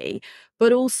personally.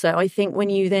 But also, I think when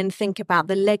you then think about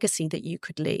the legacy that you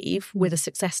could leave with a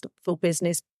successful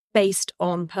business based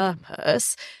on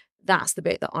purpose, that's the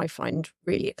bit that I find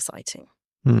really exciting.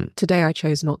 Today I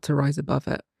chose not to rise above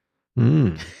it.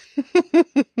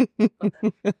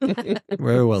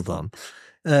 Very well done.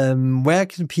 Where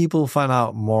can people find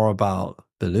out more about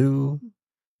BELU?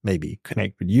 Maybe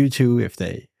connect with you two if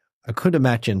they... I could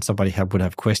imagine somebody would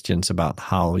have questions about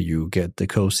how you get the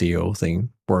co-CEO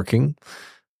thing working,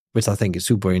 which I think is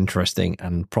super interesting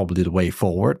and probably the way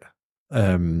forward.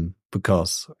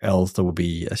 Because else there will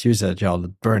be, as you said,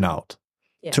 Charlotte, burnout.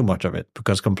 Yeah. Too much of it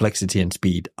because complexity and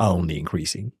speed are only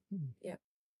increasing. Yeah.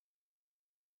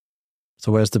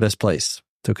 So where's the best place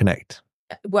to connect?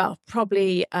 Well,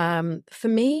 probably for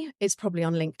me, it's probably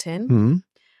on LinkedIn.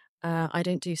 I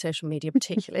don't do social media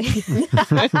particularly.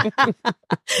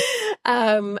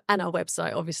 And our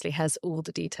website obviously has all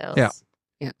the details. Yeah.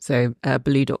 So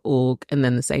BELU.org and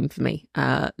then the same for me,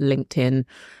 LinkedIn.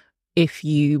 If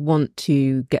you want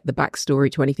to get the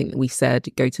backstory to anything that we said,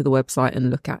 go to the website and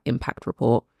look at Impact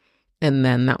Report. And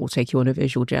then that will take you on a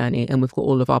visual journey. And we've got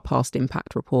all of our past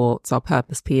impact reports. Our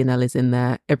purpose P&L is in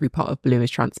there. Every part of BELU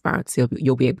is transparent. So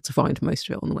you'll be able to find most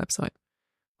of it on the website.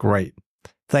 Great.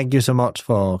 Thank you so much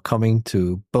for coming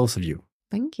to both of you.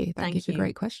 Thank you. Thank you for a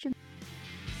great question.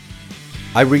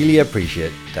 I really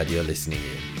appreciate that you're listening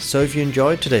in. So if you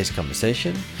enjoyed today's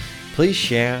conversation, please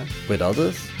share with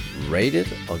others, rate it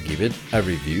or give it a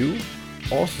review,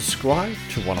 or subscribe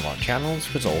to one of our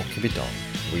channels, which all can be done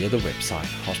via the website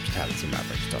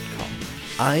hospitalitymavericks.com.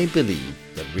 I believe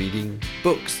that reading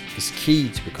books is key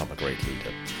to become a great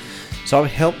leader. So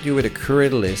I've helped you with a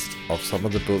curated list of some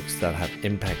of the books that have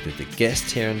impacted the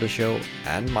guests here on the show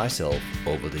and myself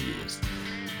over the years.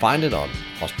 Find it on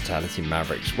Hospitality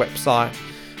Mavericks website,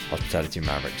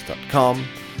 hospitalitymavericks.com,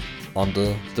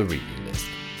 under the reading list.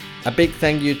 A big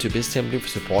thank you to BizSimply for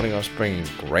supporting us, bringing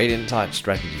great insights,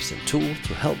 strategies and tools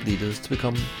to help leaders to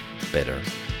become better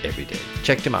every day.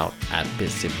 Check them out at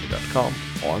bizsimply.com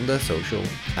or on their social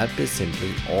at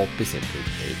bizsimply or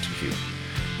bizsimplyhq.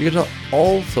 You can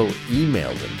also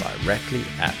email them directly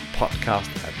at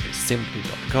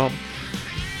podcast@bizsimply.com.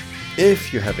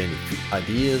 If you have any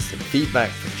ideas and feedback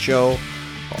for the show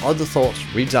or other thoughts,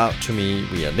 reach out to me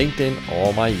via LinkedIn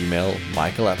or my email,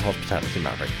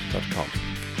 michael@hospitalitymaverick.com.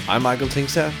 I'm Michael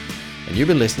Tingsager, and you've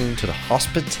been listening to the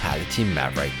Hospitality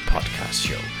Maverick podcast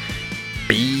show.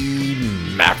 Be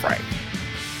Maverick.